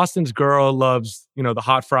long. But Austin's girl loves, the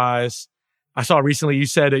hot fries. I saw recently you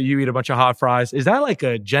said that you eat a bunch of hot fries. Is that like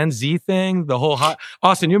a Gen Z thing? The whole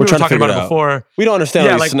Austin, you were talking about it before. We don't understand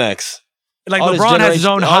all these snacks. Like all LeBron has his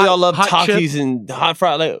own all y'all love hot Takis chip. and hot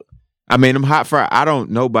fries. Like, I mean, them hot fries, I don't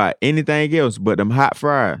know about anything else, but them hot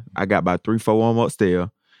fries, I got about 3-4 of them upstairs.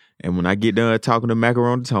 And when I get done talking to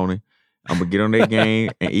Macaroni Tony, I'm going to get on that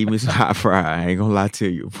game and eat me some hot fries. I ain't going to lie to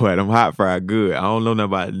you. But them hot fries good. I don't know nothing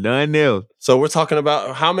about nothing else. So we're talking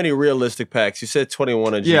about how many realistic packs? You said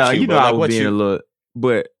 21 of GQ. Yeah, you know I would be in a you... little,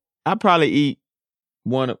 but I probably eat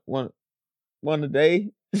one a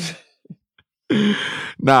day.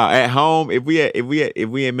 Nah, at home, if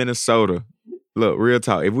we in Minnesota, look, real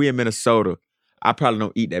talk. If we in Minnesota, I probably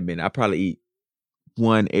don't eat that many. I probably eat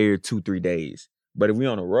one every 2-3 days. But if we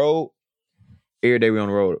on the road, every day we on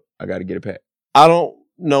the road, I got to get a pack. I don't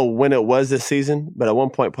know when it was this season, but at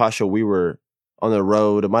one point, Pasha, we were on the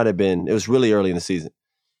road. It was really early in the season.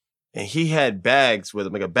 And he had bags with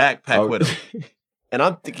him, like a backpack with him. And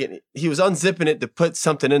I'm thinking, he was unzipping it to put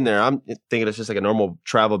something in there. I'm thinking it's just like a normal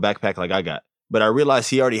travel backpack like I got. But I realized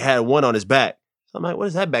he already had one on his back. So I'm like, what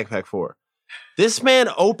is that backpack for? This man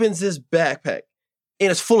opens his backpack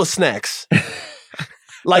and it's full of snacks.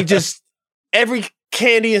 Like just every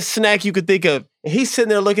candy and snack you could think of. And he's sitting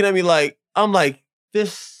there looking at me like, I'm like,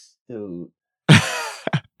 this dude.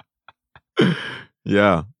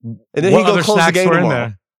 Yeah. And then he go close the game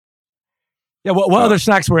tomorrow. Yeah, what other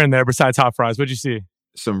snacks were in there besides hot fries? What'd you see?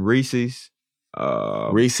 Some Reese's.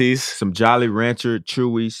 Reese's. Some Jolly Rancher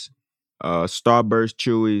Chewies. Starburst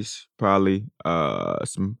Chewies, probably.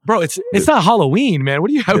 Some. Bro, it's not Halloween, man. What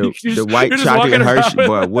do you have? The white chocolate Hershey,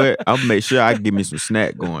 boy. What? I'll make sure I give me some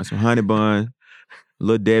snack going. Some honey bun,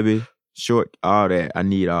 Little Debbie, short, all that. I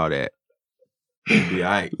need all that. We'll be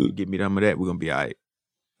all right. You give me some of that, we're gonna be all right.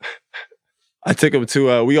 I took him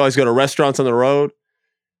to. We always go to restaurants on the road,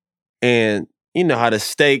 and you know how the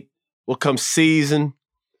steak will come seasoned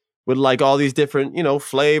with like all these different,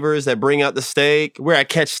 flavors that bring out the steak. We're at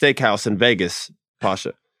Catch Steakhouse in Vegas,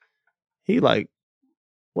 Pasha. He like,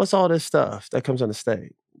 what's all this stuff that comes on the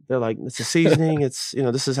steak? They're like, it's a seasoning. It's,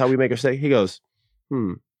 this is how we make our steak. He goes, I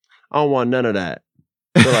don't want none of that.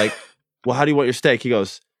 They're like, well, how do you want your steak? He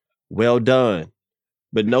goes, well done,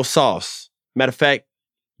 but no sauce. Matter of fact,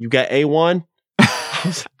 you got A1?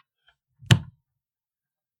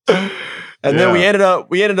 And then we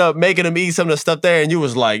ended up making him eat some of the stuff there, and you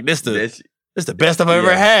was like, this the best I've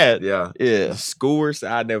ever had. Yeah. Yeah. Skewers,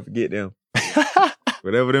 I'll never forget them.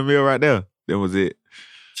 Whatever them meal right there, that was it.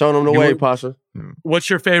 Showing them the way, Pasha. What's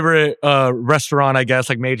your favorite restaurant, I guess,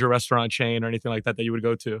 like major restaurant chain or anything like that you would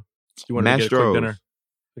go to? You want to get a quick dinner?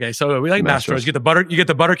 Okay, so we like Mastro's. You get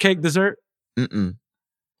the butter cake dessert? Mm-mm.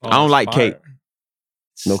 I don't like cake.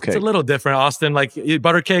 No cake. It's a little different, Austin. Like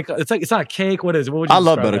butter cake, it's not a cake. What is it? What would you I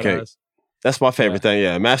love describe butter that cake. as? That's my favorite thing.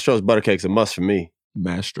 Yeah, Mastro's butter cake's a must for me.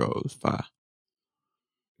 Mastro's fire.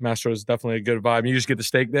 Mastro's definitely a good vibe. You just get the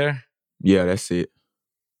steak there? Yeah, that's it.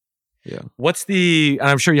 Yeah. And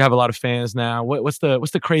I'm sure you have a lot of fans now. What's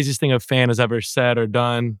the craziest thing a fan has ever said or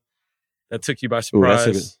done that took you by surprise?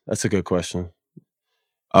 Ooh, that's a good question.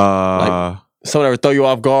 Like someone ever throw you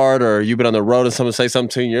off guard, or you've been on the road and someone say something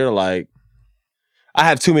to you, you're like, I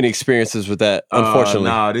have too many experiences with that, unfortunately.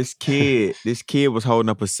 No, this kid was holding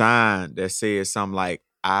up a sign that said something like,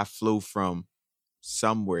 I flew from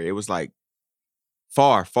somewhere. It was like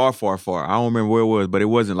far. I don't remember where it was, but it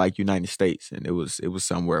wasn't like United States, and it was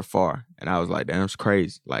somewhere far. And I was like, damn, that's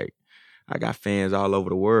crazy. Like, I got fans all over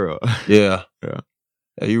the world. Yeah. Yeah.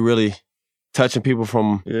 You really touching people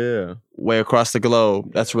from way across the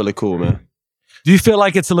globe. That's really cool, man. Do you feel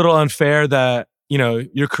like it's a little unfair that,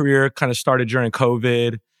 your career kind of started during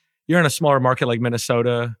COVID? You're in a smaller market like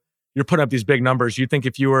Minnesota. You're putting up these big numbers. You think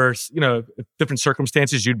if you were, different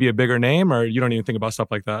circumstances, you'd be a bigger name, or you don't even think about stuff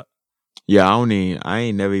like that? Yeah, I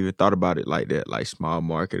ain't never even thought about it like that, like small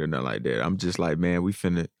market or nothing like that. I'm just like, man,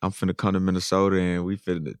 I'm finna come to Minnesota and we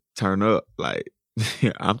finna turn up. Like,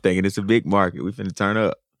 I'm thinking it's a big market. We finna turn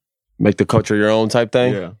up. Make the culture your own type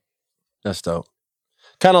thing? Yeah. That's dope.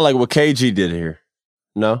 Kind of like what KG did here.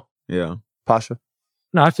 No? Yeah. Pasha?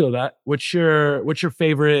 No, I feel that. What's your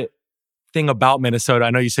favorite thing about Minnesota? I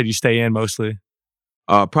know you said you stay in mostly.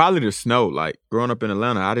 Probably the snow. Like growing up in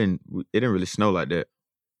Atlanta, it didn't really snow like that.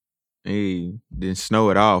 It didn't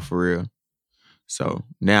snow at all for real. So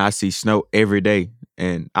now I see snow every day,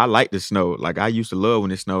 and I like the snow. Like I used to love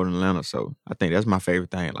when it snowed in Atlanta. So I think that's my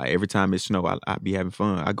favorite thing. Like every time it snow, I be having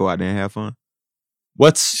fun. I go out there and have fun.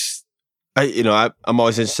 I'm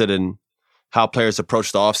always interested in how players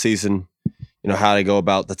approach the off season. How they go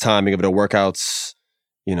about the timing of their workouts.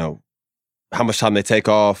 How much time they take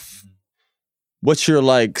off. What's your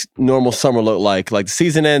normal summer look like? Like the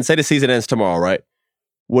season ends. Say the season ends tomorrow, right?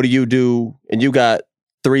 What do you do? And you got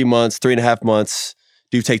 3.5 months.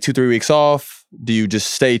 Do you take 2-3 weeks off? Do you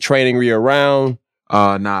just stay training year round?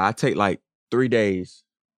 Nah, I take 3 days.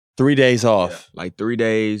 3 days off. Yeah, 3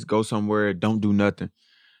 days, go somewhere, don't do nothing.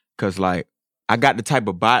 Cause I got the type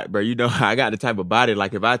of body, bro. I got the type of body.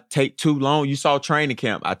 Like if I take too long, you saw training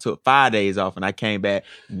camp. I took 5 days off and I came back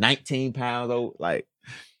 19 pounds old,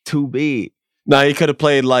 too big. Nah, he could have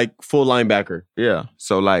played full linebacker. Yeah.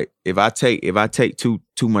 So if I take too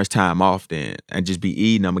much time off, then and just be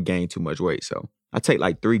eating, I'm gonna gain too much weight. So I take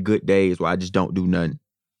 3 good days where I just don't do nothing.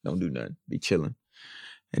 Be chilling.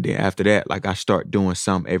 And then after that, I start doing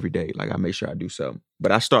something every day. I make sure I do something.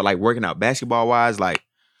 But I start working out basketball wise,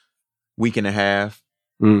 week and a half.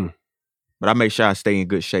 But I make sure I stay in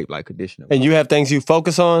good shape, conditioning. And you have things you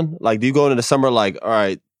focus on? Do you go into the summer all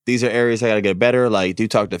right, these are areas I gotta get better? Do you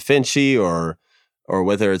talk to Finchy or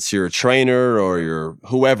whether it's your trainer or your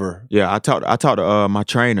whoever? Yeah, I talk to my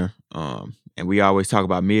trainer, and we always talk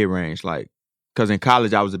about mid-range, because in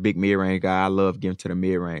college I was a big mid-range guy. I love getting to the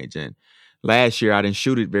mid-range. And last year I didn't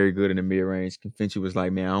shoot it very good in the mid-range. Finchy was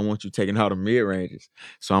like, man, I don't want you taking all the mid-ranges.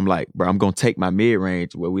 So I'm like, bro, I'm going to take my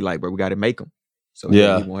mid-range where we bro, we got to make them. So you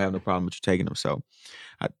won't have no problem with you taking them. So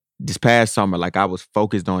this past summer, I was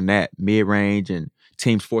focused on that mid-range and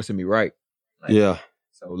teams forcing me right. Yeah.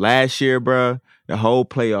 So last year, bro, the whole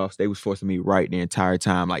playoffs, they was forcing me right the entire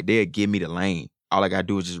time. They'd give me the lane. All I got to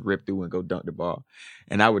do is just rip through and go dunk the ball.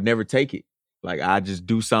 And I would never take it. I just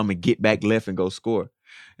do something and get back left and go score.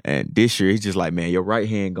 And this year, he's just man, your right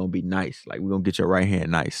hand going to be nice. We're going to get your right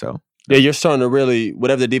hand nice. So yeah, you're starting to really,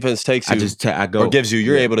 whatever the defense takes you I go. Or gives you,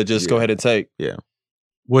 you're able to just go ahead and take. Yeah.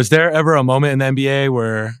 Was there ever a moment in the NBA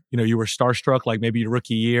where, you were starstruck, maybe your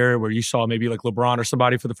rookie year, where you saw maybe LeBron or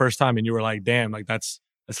somebody for the first time and you were like, damn, that's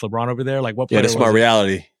LeBron over there? What player that's my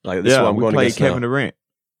reality. This is what I'm going to played Kevin Durant.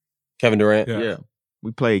 Kevin Durant? Yeah.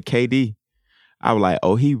 We played KD. I was like,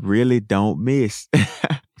 oh, he really don't miss.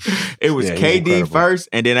 It was KD first,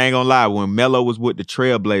 and then I ain't gonna lie, when Melo was with the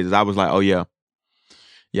Trailblazers, I was like, oh yeah,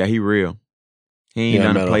 he real. He ain't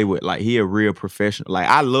nothing to play with. He a real professional.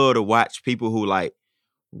 I love to watch people who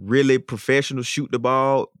really professional shoot the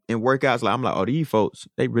ball in workouts. I'm like, oh, these folks,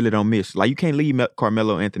 they really don't miss. You can't leave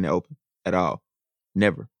Carmelo Anthony open at all.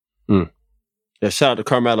 Never. Yeah, shout out to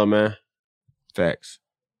Carmelo, man. Facts.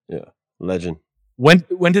 Yeah, legend.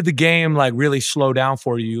 When did the game really slow down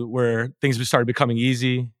for you, where things started becoming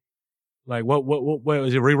easy? What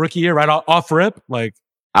was it? Rookie year, right off rip?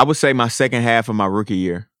 I would say my second half of my rookie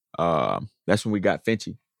year. That's when we got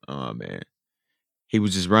Finchy. Man, he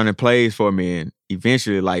was just running plays for me, and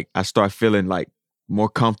eventually, I start feeling more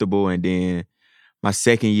comfortable. And then my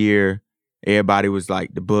second year, everybody was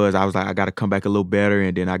the buzz. I was I got to come back a little better,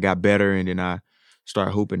 and then I got better, and then I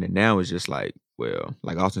started hooping. And now it's just well,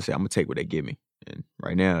 Austin said, I'm gonna take what they give me. And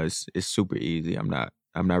right now, it's super easy. I'm not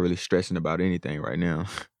really stressing about anything right now.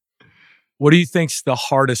 What do you think's the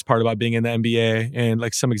hardest part about being in the NBA? And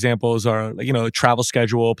some examples are travel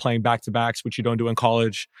schedule, playing back-to-backs, which you don't do in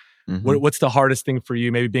college. Mm-hmm. What's the hardest thing for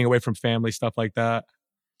you? Maybe being away from family, stuff like that.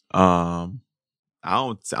 I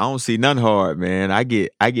don't see nothing hard, man. I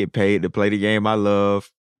get paid to play the game I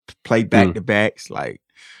love, play back-to-backs. I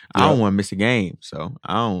don't want to miss a game, so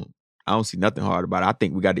I don't see nothing hard about it. I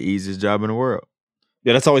think we got the easiest job in the world.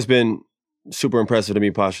 Yeah, that's always been super impressive to me,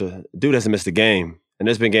 Pasha. Dude hasn't missed a game. And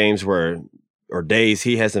there's been games or days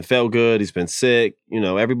he hasn't felt good. He's been sick.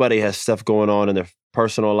 Everybody has stuff going on in their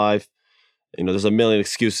personal life. There's a million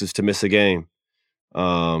excuses to miss a game.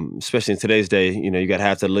 Especially in today's day, you got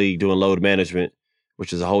half the league doing load management,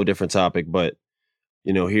 which is a whole different topic. But,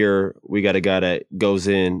 here we got a guy that goes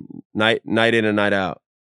in night in and night out,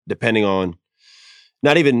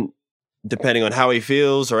 not even depending on how he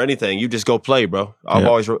feels or anything. You just go play, bro. I've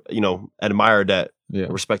always, admired that,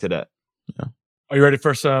 respected that. Yeah. Are you ready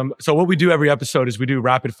for some? So what we do every episode is we do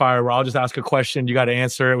rapid fire, where I'll just ask a question. You got to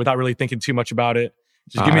answer it without really thinking too much about it.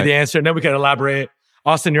 Just give me the answer, and then we can elaborate.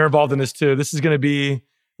 Austin, you're involved in this too. This is going to be,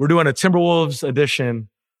 we're doing a Timberwolves edition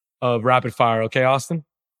of rapid fire. Okay, Austin?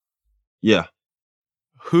 Yeah.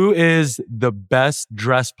 Who is the best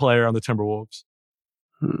dressed player on the Timberwolves?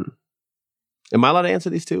 Am I allowed to answer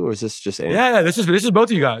these two, or is this just Andy? Yeah, this is both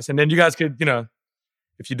of you guys, and then you guys could,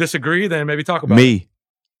 if you disagree, then maybe talk about it.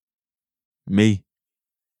 Me.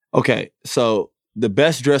 Okay, so the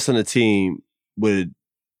best dressed on the team would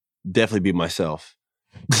definitely be myself.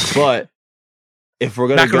 But if we're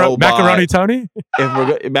gonna go by Macaroni Tony,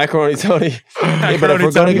 Macaroni Tony,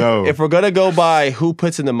 if we're gonna go by who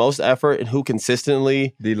puts in the most effort and who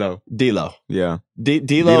consistently, D-Lo. Yeah, D-Lo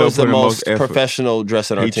D-Lo is the most effort. professional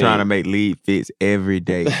dresser on our He team. trying to make league fits every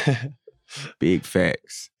day. Big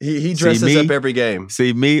facts. He dresses up every game.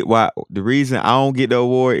 See me, the reason I don't get the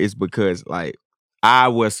award is because like I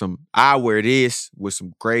wear this with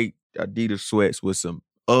some great Adidas sweats with some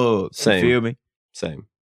Uggs. Same. You feel me? Same.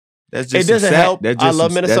 That's just It doesn't help. That's I just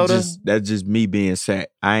love Minnesota. That's just me being sad.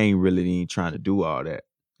 I ain't really even trying to do all that.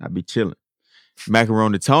 I be chilling.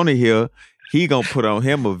 Macaroni Tony here, he gonna put on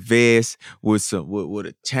him a vest with some with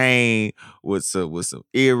a chain, with some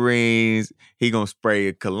earrings. He gonna spray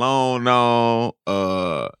a cologne on,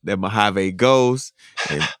 that Mojave Ghost.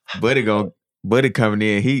 And Buddy coming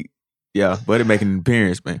in. Buddy making an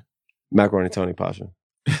appearance, man. Macaroni Tony Pasha.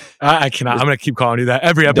 I cannot. I'm going to keep calling you that.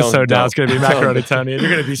 Every episode now it's going to be Macaroni Tony. And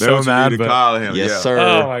you're going to be so mad. To call him. Yes, sir.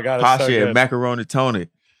 Oh, my God. Pasha so and Macaroni Tony.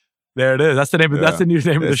 There it is. That's the name. That's the new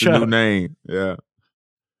name of the show. That's the new name. Yeah.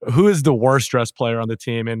 Who is the worst dressed player on the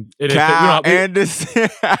team? And Kyle Anderson.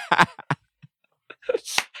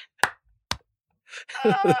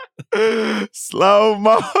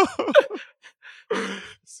 Slow-mo.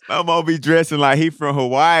 Slow-mo be dressing like he from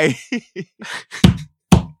Hawaii.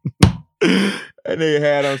 And they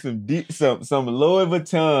had on some Louis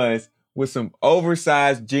Vuittons with some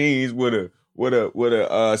oversized jeans with a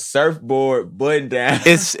surfboard button down.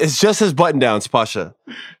 It's just his button downs, Pasha.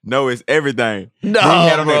 No, it's everything. No, he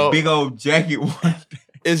had on bro. that big old jacket.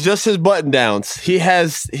 It's just his button downs.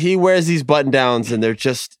 He wears these button downs and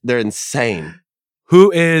they're insane.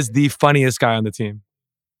 Who is the funniest guy on the team?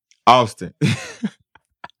 Austin.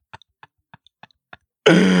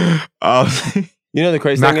 Austin. You know the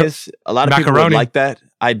crazy thing is, a lot of people would like that.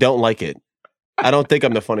 I don't like it. I don't think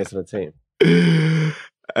I'm the funniest on the team.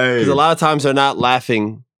 Because a lot of times they're not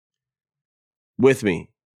laughing with me.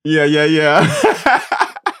 Yeah.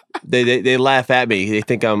 They laugh at me. They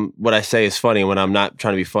think what I say is funny when I'm not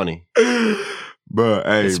trying to be funny. But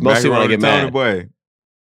hey, it's mostly when I get mad.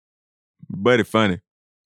 Buddy funny.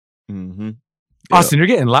 Mm-hmm. Austin,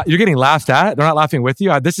 you're getting laughed at. They're not laughing with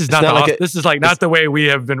you. This is not the way we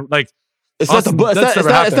have been like. It's Austin,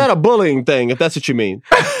 it's not a bullying thing, if that's what you mean.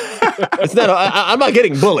 It's not. I'm not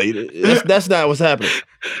getting bullied. That's not what's happening.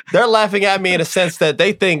 They're laughing at me in a sense that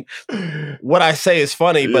they think what I say is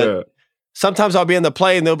funny, but sometimes I'll be in the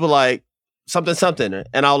play and they'll be like something,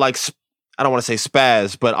 and I'll like I don't want to say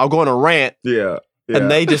spaz, but I'll go on a rant. Yeah. And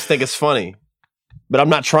they just think it's funny, but I'm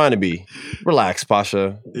not trying to be. Relax,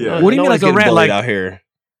 Pasha. Yeah. What do you mean like a rant? Like out here.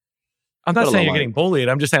 I'm not saying you're getting bullied.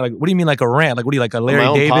 I'm just saying like, what do you mean like a rant? Like what do you like a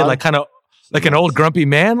Larry David? Pod? Like kind of. Like an old grumpy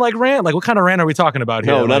man, like rant. Like what kind of rant are we talking about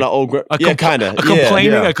here? No, not an old grumpy. Kind of. A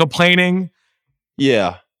complaining.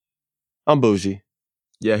 Yeah, I'm bougie.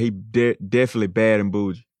 Yeah, he definitely bad and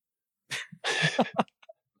bougie.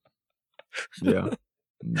 Yeah,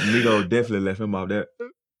 Nigo definitely left him off that.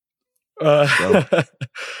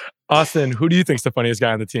 Austin, who do you think's the funniest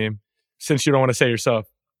guy on the team? Since you don't want to say yourself,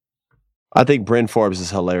 I think Bryn Forbes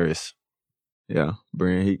is hilarious. Yeah,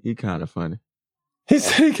 Bryn, he kind of funny.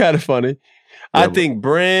 He's kind of funny. I think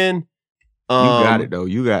Bryn. You got it though.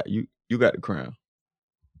 You got the crown.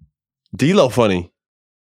 D-Lo funny.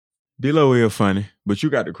 D-Lo is funny, but you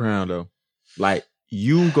got the crown though. Like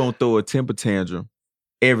you gonna throw a temper tantrum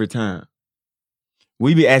every time.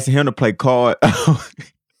 We be asking him to play card.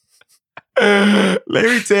 Let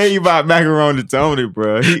me tell you about Macaroni Tony,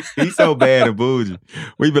 bro. He's so bad and bougie.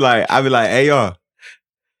 I be like, hey y'all,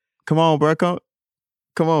 come on, bro, come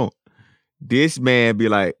on. This man be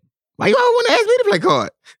like, why you always want to ask me to play card?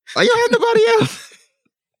 Why you have nobody else?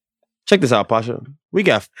 Check this out, Pasha. We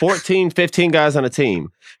got 14, 15 guys on a team.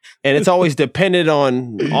 And it's always dependent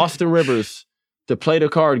on Austin Rivers to play the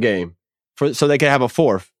card game so they can have a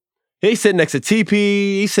fourth. He's sitting next to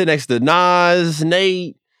TP. He's sitting next to Nas,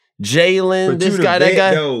 Nate, Jalen, this guy, that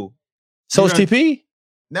guy. Though. So is TP?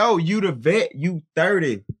 No, you the vet. You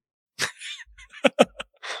 30.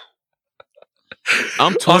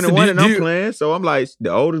 I'm 21 Austin, and I'm playing, so I'm like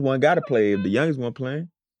the oldest one got to play if the youngest one playing.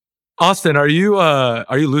 Austin, are you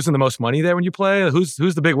losing the most money there when you play? Who's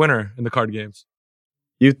the big winner in the card games?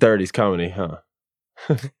 U30's comedy, huh?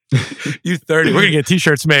 U30. We're gonna get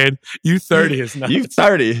t-shirts made. U30 is nuts.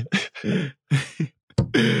 U30.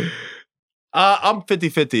 I'm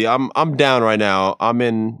 50-50. I'm down right now.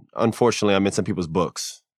 Unfortunately, I'm in some people's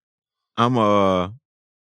books. I'm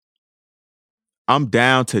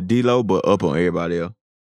down to D-Lo, but up on everybody else.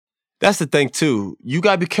 That's the thing too. You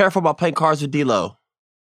gotta be careful about playing cards with D-Lo.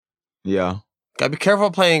 Yeah. Gotta be careful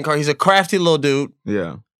about playing cards. He's a crafty little dude.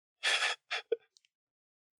 Yeah.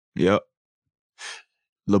 Yep.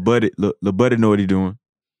 Lil Buddy know what he doing.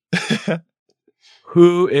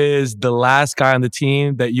 Who is the last guy on the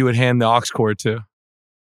team that you would hand the aux cord to?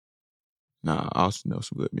 Nah, Austin knows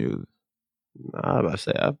some good music. Nah, I'm about to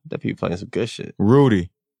say, I definitely playing some good shit. Rudy.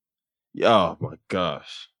 Oh my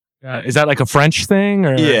gosh. Is that like a French thing?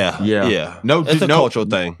 Or? Yeah. No, it's a cultural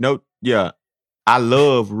thing. No, yeah. I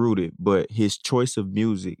love Rudy, but his choice of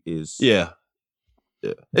music is Yeah.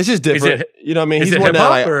 It's just different. You know what I mean? Is He's it one that hip-hop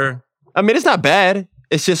like, or? I mean, it's not bad.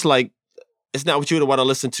 It's just like it's not what you would want to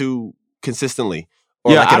listen to consistently.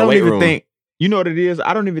 Or yeah, like in I don't a weight even room. think you know what it is.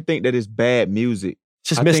 I don't even think that it's bad music. It's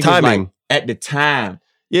just I think mistiming. like, at the time.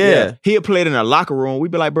 Yeah. He'll play it in a locker room. We'd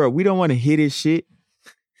be like, bro, we don't want to hear this shit.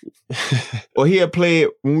 Or he'll play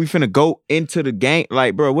it when we finna go into the game.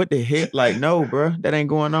 Like, bro, what the heck? Like, no, bro, that ain't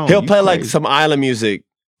going on. He'll You play like crazy. some island music,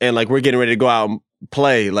 and like we're getting ready to go out and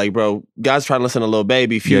play. Like, bro, guys trying to listen to Lil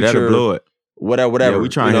Baby, Future, Yeah, that'll blow it. whatever. Yeah, we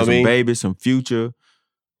trying you to know hear what I some mean? Baby, some Future.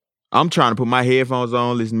 I'm trying to put my headphones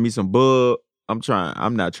on, listen to me some Bug.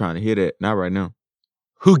 I'm not trying to hear that. Not right now.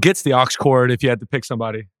 Who gets the aux cord if you had to pick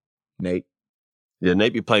somebody? Nate. Yeah,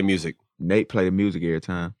 Nate be playing music. Nate play the music every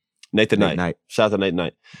time. Nate the Nate Night. Knight. Shout out to Nate the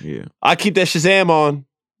Night. Yeah. I keep that Shazam on.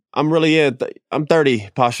 I'm really in. I'm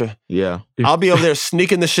 30, Pasha. Yeah. I'll be over there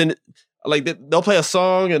sneaking the shit. Like they'll play a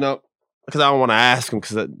song and because I don't want to ask them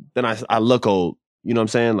because then I look old. You know what I'm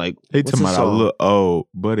saying? Like He what's talking the about I song? look old,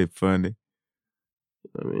 but it's funny.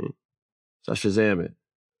 I mean, so I Shazam it.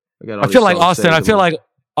 got all I these feel like songs Austin. saved I in feel my- like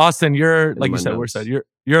Austin. You're in like my you said. We're notes. said you're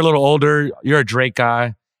a little older. You're a Drake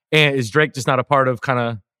guy, and is Drake just not a part of kind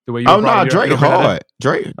of the way you? Oh were brought no, up? Drake You don't bring that in? hard.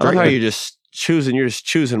 Drake. I love how you're just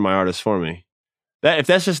choosing my artist for me. That if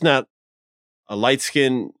that's just not a light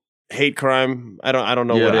skin hate crime, I don't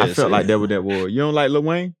know what it I is. felt like that with that war. You don't like Lil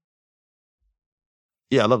Wayne?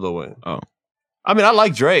 Yeah, I love Lil Wayne. Oh. I mean, I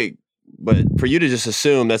like Drake, but for you to just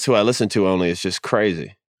assume that's who I listen to only is just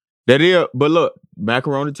crazy. That is, but look,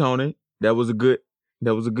 Macaroni Tony, that was a good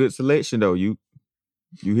selection though. You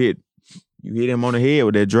hit him on the head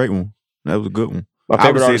with that Drake one. That was a good one. My I would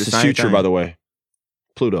favorite say artist the is same Future, thing. by the way.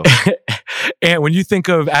 Pluto. And when you think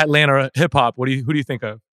of Atlanta hip hop, who do you think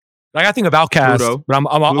of? Like I think of Outkast, Pluto. but I'm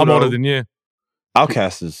Pluto. older than you.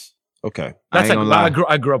 Outkast is okay. That's ain't like gonna lie.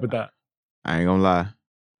 I grew up with that. I ain't gonna lie.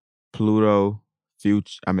 Pluto,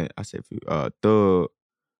 Future. I said Future. Thug,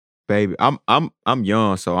 Baby. I'm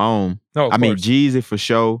young, so I don't. No, of I mean course. Jeezy for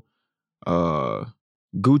sure.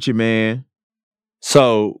 Gucci Man.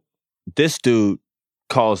 So this dude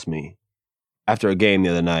calls me after a game the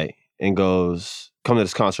other night and goes, "Come to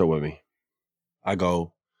this concert with me." I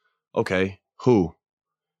go, "Okay, who?"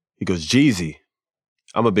 He goes, "Jeezy."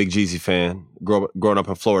 I'm a big Jeezy fan. Growing up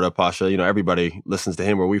in Florida, Pasha, everybody listens to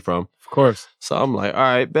him where we from. Of course. So I'm like, all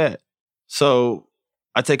right, bet. So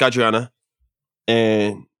I take Adriana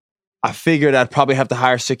and I figured I'd probably have to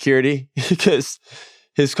hire security because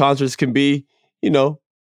his concerts can be,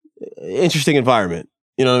 interesting environment.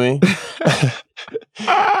 You know what I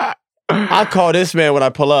mean? I call this man when I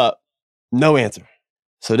pull up, no answer.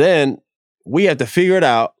 So then we have to figure it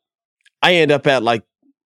out. I end up at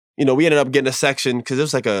we ended up getting a section because it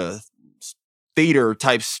was like a theater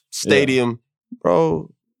type stadium.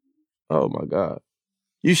 Bro, oh my God.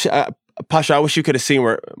 Pasha, I wish you could have seen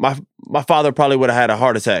where my father probably would have had a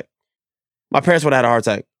heart attack. My parents would have had a heart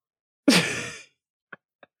attack.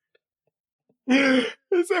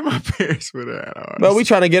 They said my parents would have had a Bro, we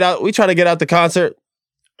trying to get out the concert.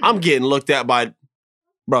 I'm getting looked at by,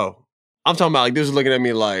 bro. I'm talking about like dudes looking at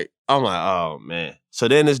me like, I'm like, oh man. So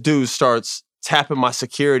then this dude starts tapping my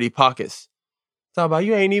security pockets. Talking about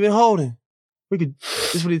you ain't even holding.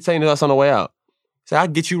 This is what he's saying to us on the way out. He said, I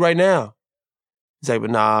can get you right now. He's like,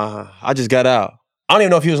 but nah, I just got out. I don't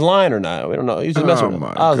even know if he was lying or not. We don't know. He was just messing with me.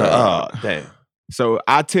 my I was God. like, oh, damn. So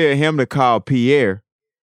I tell him to call Pierre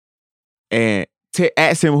and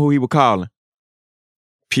ask him who he was calling.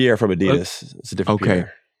 Pierre from Adidas. It's a different Okay.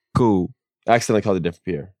 Pierre. Cool. I accidentally called it a different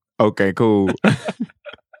Pierre. Okay, cool.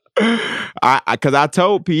 Cause I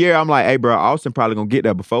told Pierre, I'm like, hey bro, Austin probably gonna get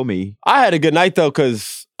there before me. I had a good night though,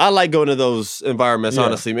 because I like going to those environments, Yeah.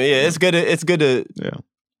 honestly, man. Yeah, it's good to Yeah.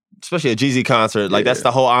 especially a Jeezy concert. Like that's Yeah.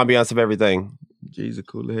 the whole ambiance of everything. Jeezy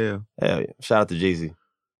cool as hell. Hell yeah. Shout out to Jeezy.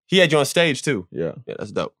 He had you on stage too. Yeah. Yeah,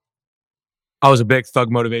 that's dope. I was a big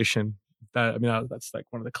Thug Motivation. That's like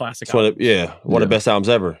one of the classic It's one of albums. the best albums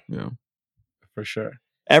ever. Yeah. for sure.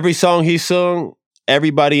 Every song he sung,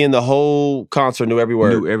 everybody in the whole concert knew every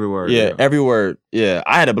word. Knew every word. Yeah, every word. Yeah,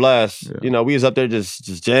 I had a blast. Yeah. You know, we was up there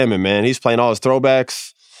just jamming, man. He's playing all his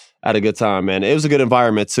throwbacks. I had a good time, man. It was a good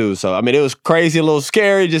environment too. So I mean, it was crazy, a little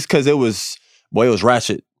scary, just because it was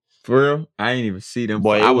ratchet. For real? I ain't even see them.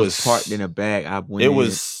 Boy, I was parked in the back. I went in.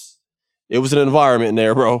 It was an environment in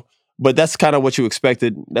there, bro. But that's kind of what you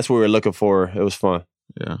expected. That's what we were looking for. It was fun.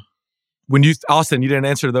 Yeah. Austin, you didn't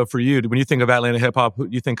answer though for you. When you think of Atlanta hip hop, who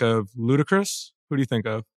you think of? Ludacris? Who do you think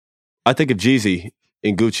of? I think of Jeezy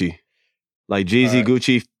and Gucci. Like Jeezy, Right.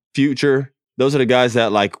 Gucci, Future. Those are the guys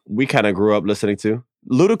that like we kind of grew up listening to.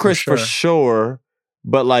 Ludacris for sure.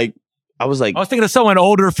 But like, I was thinking of someone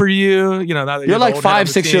older for you. You know, now that you're like the older on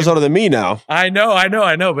the 5-6 team. years older than me now. I know.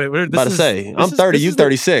 But About to say, I'm 30, you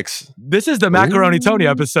 36. This is the Macaroni Tony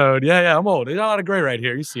episode. Yeah, I'm old. There's a lot of gray right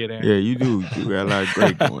here. You see it, Aaron. Yeah, you do. You got a lot of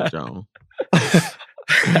great going, John.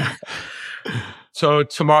 So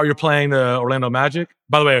tomorrow you're playing the Orlando Magic.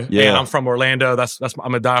 By the way, Yeah. I'm from Orlando.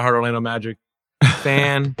 I'm a diehard Orlando Magic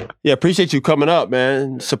fan. Yeah, appreciate you coming up,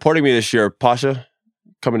 man. Supporting me this year, Pasha.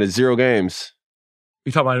 Coming to 0 games.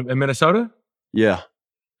 You talking about in Minnesota? Yeah.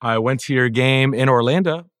 I went to your game in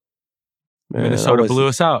Orlando. Man, Minnesota blew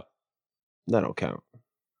us out. That don't count.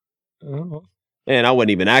 Oh, Man, I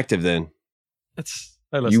wasn't even active then. hey,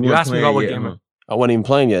 listen, you weren't asked me about what playing yet, game. huh? I wasn't even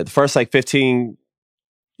playing yet. The first like 15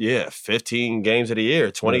 games of the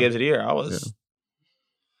year, 20 games of the year.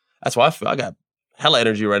 That's why I got hella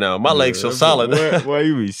energy right now. My legs feel solid. Boy,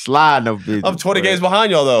 you be sliding up business. I'm 20 boy. games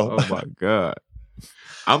behind y'all though. Oh my God.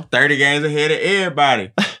 I'm 30 games ahead of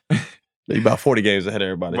everybody. You about 40 games ahead of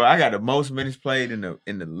everybody. But I got the most minutes played in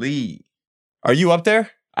the league. Are you up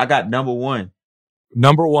there? I got number 1.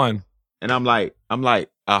 Number 1. And I'm like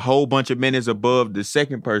a whole bunch of minutes above the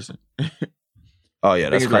second person. Oh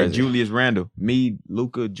yeah, that's it's crazy. like Julius Randle. Me,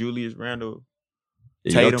 Luka, Julius Randle.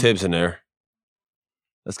 You know Tatum. Tibbs in there.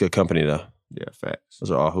 That's good company though. Yeah, facts.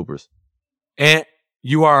 Those are all hoopers. And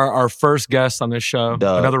you are our first guest on this show.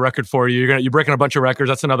 Duh. Another record for you. You're breaking a bunch of records.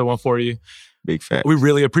 That's another one for you. Big facts. We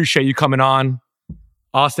really appreciate you coming on.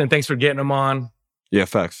 Austin, thanks for getting them on. Yeah,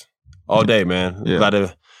 facts. All day, man.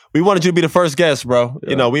 Yeah. We wanted you to be the first guest, bro. Yeah.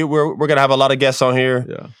 You know, we're gonna have a lot of guests on here.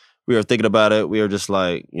 Yeah. We were thinking about it. We were just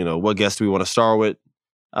like, you know, what guest do we want to start with?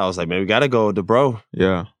 I was like, man, we gotta go with the bro.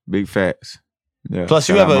 Yeah. Big facts. Yeah. Plus,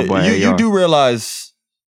 you Shout have out my boy you AR. do realize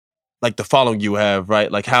like the following you have,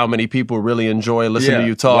 right? Like how many people really enjoy listening to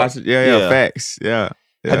you talk. Watch it. Yeah, facts. Yeah.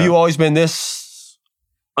 Have you always been this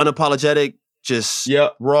unapologetic, just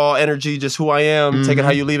raw energy, just who I am, take it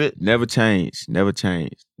how you leave it? Never changed. Never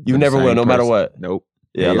changed. You Been never the will, same no matter person. what. Nope.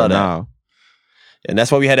 Yeah, I Hell love that. no. And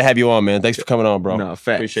that's why we had to have you on, man. Thanks for coming on, bro. No,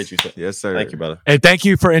 facts. Appreciate you. Yes, sir. Thank you, brother. And thank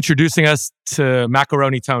you for introducing us to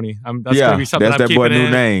Macaroni Tony. That's going to be something that's I'm that boy keeping new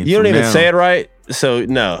in. name. You don't from even now say on. it right, so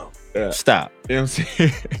no. Yeah. Stop. You know what I'm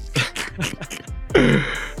saying?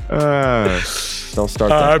 Don't start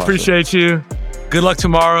that. I Pasha. appreciate you. Good luck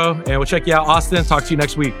tomorrow. And we'll check you out, Austin. Talk to you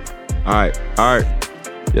next week. All right.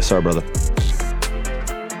 Yes, sir, brother.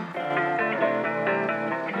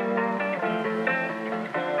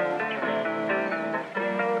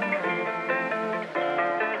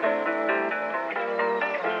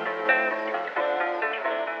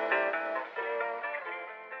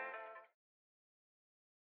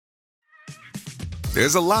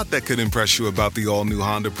 There's a lot that could impress you about the all-new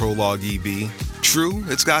Honda Prologue EV. True,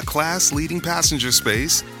 it's got class-leading passenger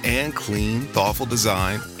space and clean, thoughtful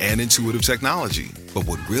design and intuitive technology. But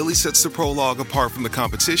what really sets the Prologue apart from the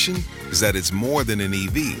competition is that it's more than an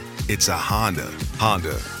EV. It's a Honda.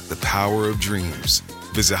 Honda, the power of dreams.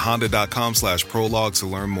 Visit honda.com/prologue to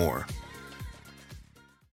learn more.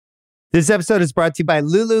 This episode is brought to you by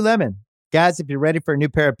Lululemon. Guys, if you're ready for a new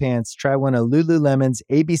pair of pants, try one of Lululemon's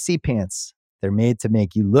ABC pants. They're made to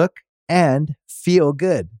make you look and feel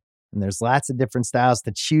good. And there's lots of different styles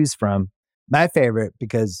to choose from. My favorite,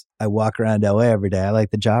 because I walk around LA every day, I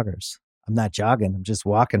like the joggers. I'm not jogging, I'm just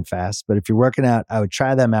walking fast. But if you're working out, I would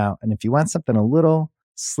try them out. And if you want something a little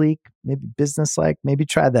sleek, maybe business-like, maybe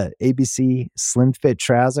try the ABC Slim Fit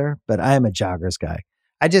trouser. But I am a joggers guy.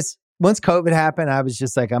 Once COVID happened, I was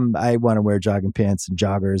just like, I want to wear jogging pants and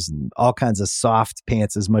joggers and all kinds of soft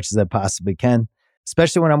pants as much as I possibly can,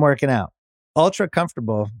 especially when I'm working out. Ultra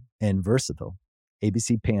comfortable and versatile.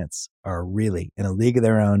 ABC pants are really in a league of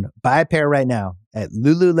their own. Buy a pair right now at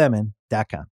lululemon.com.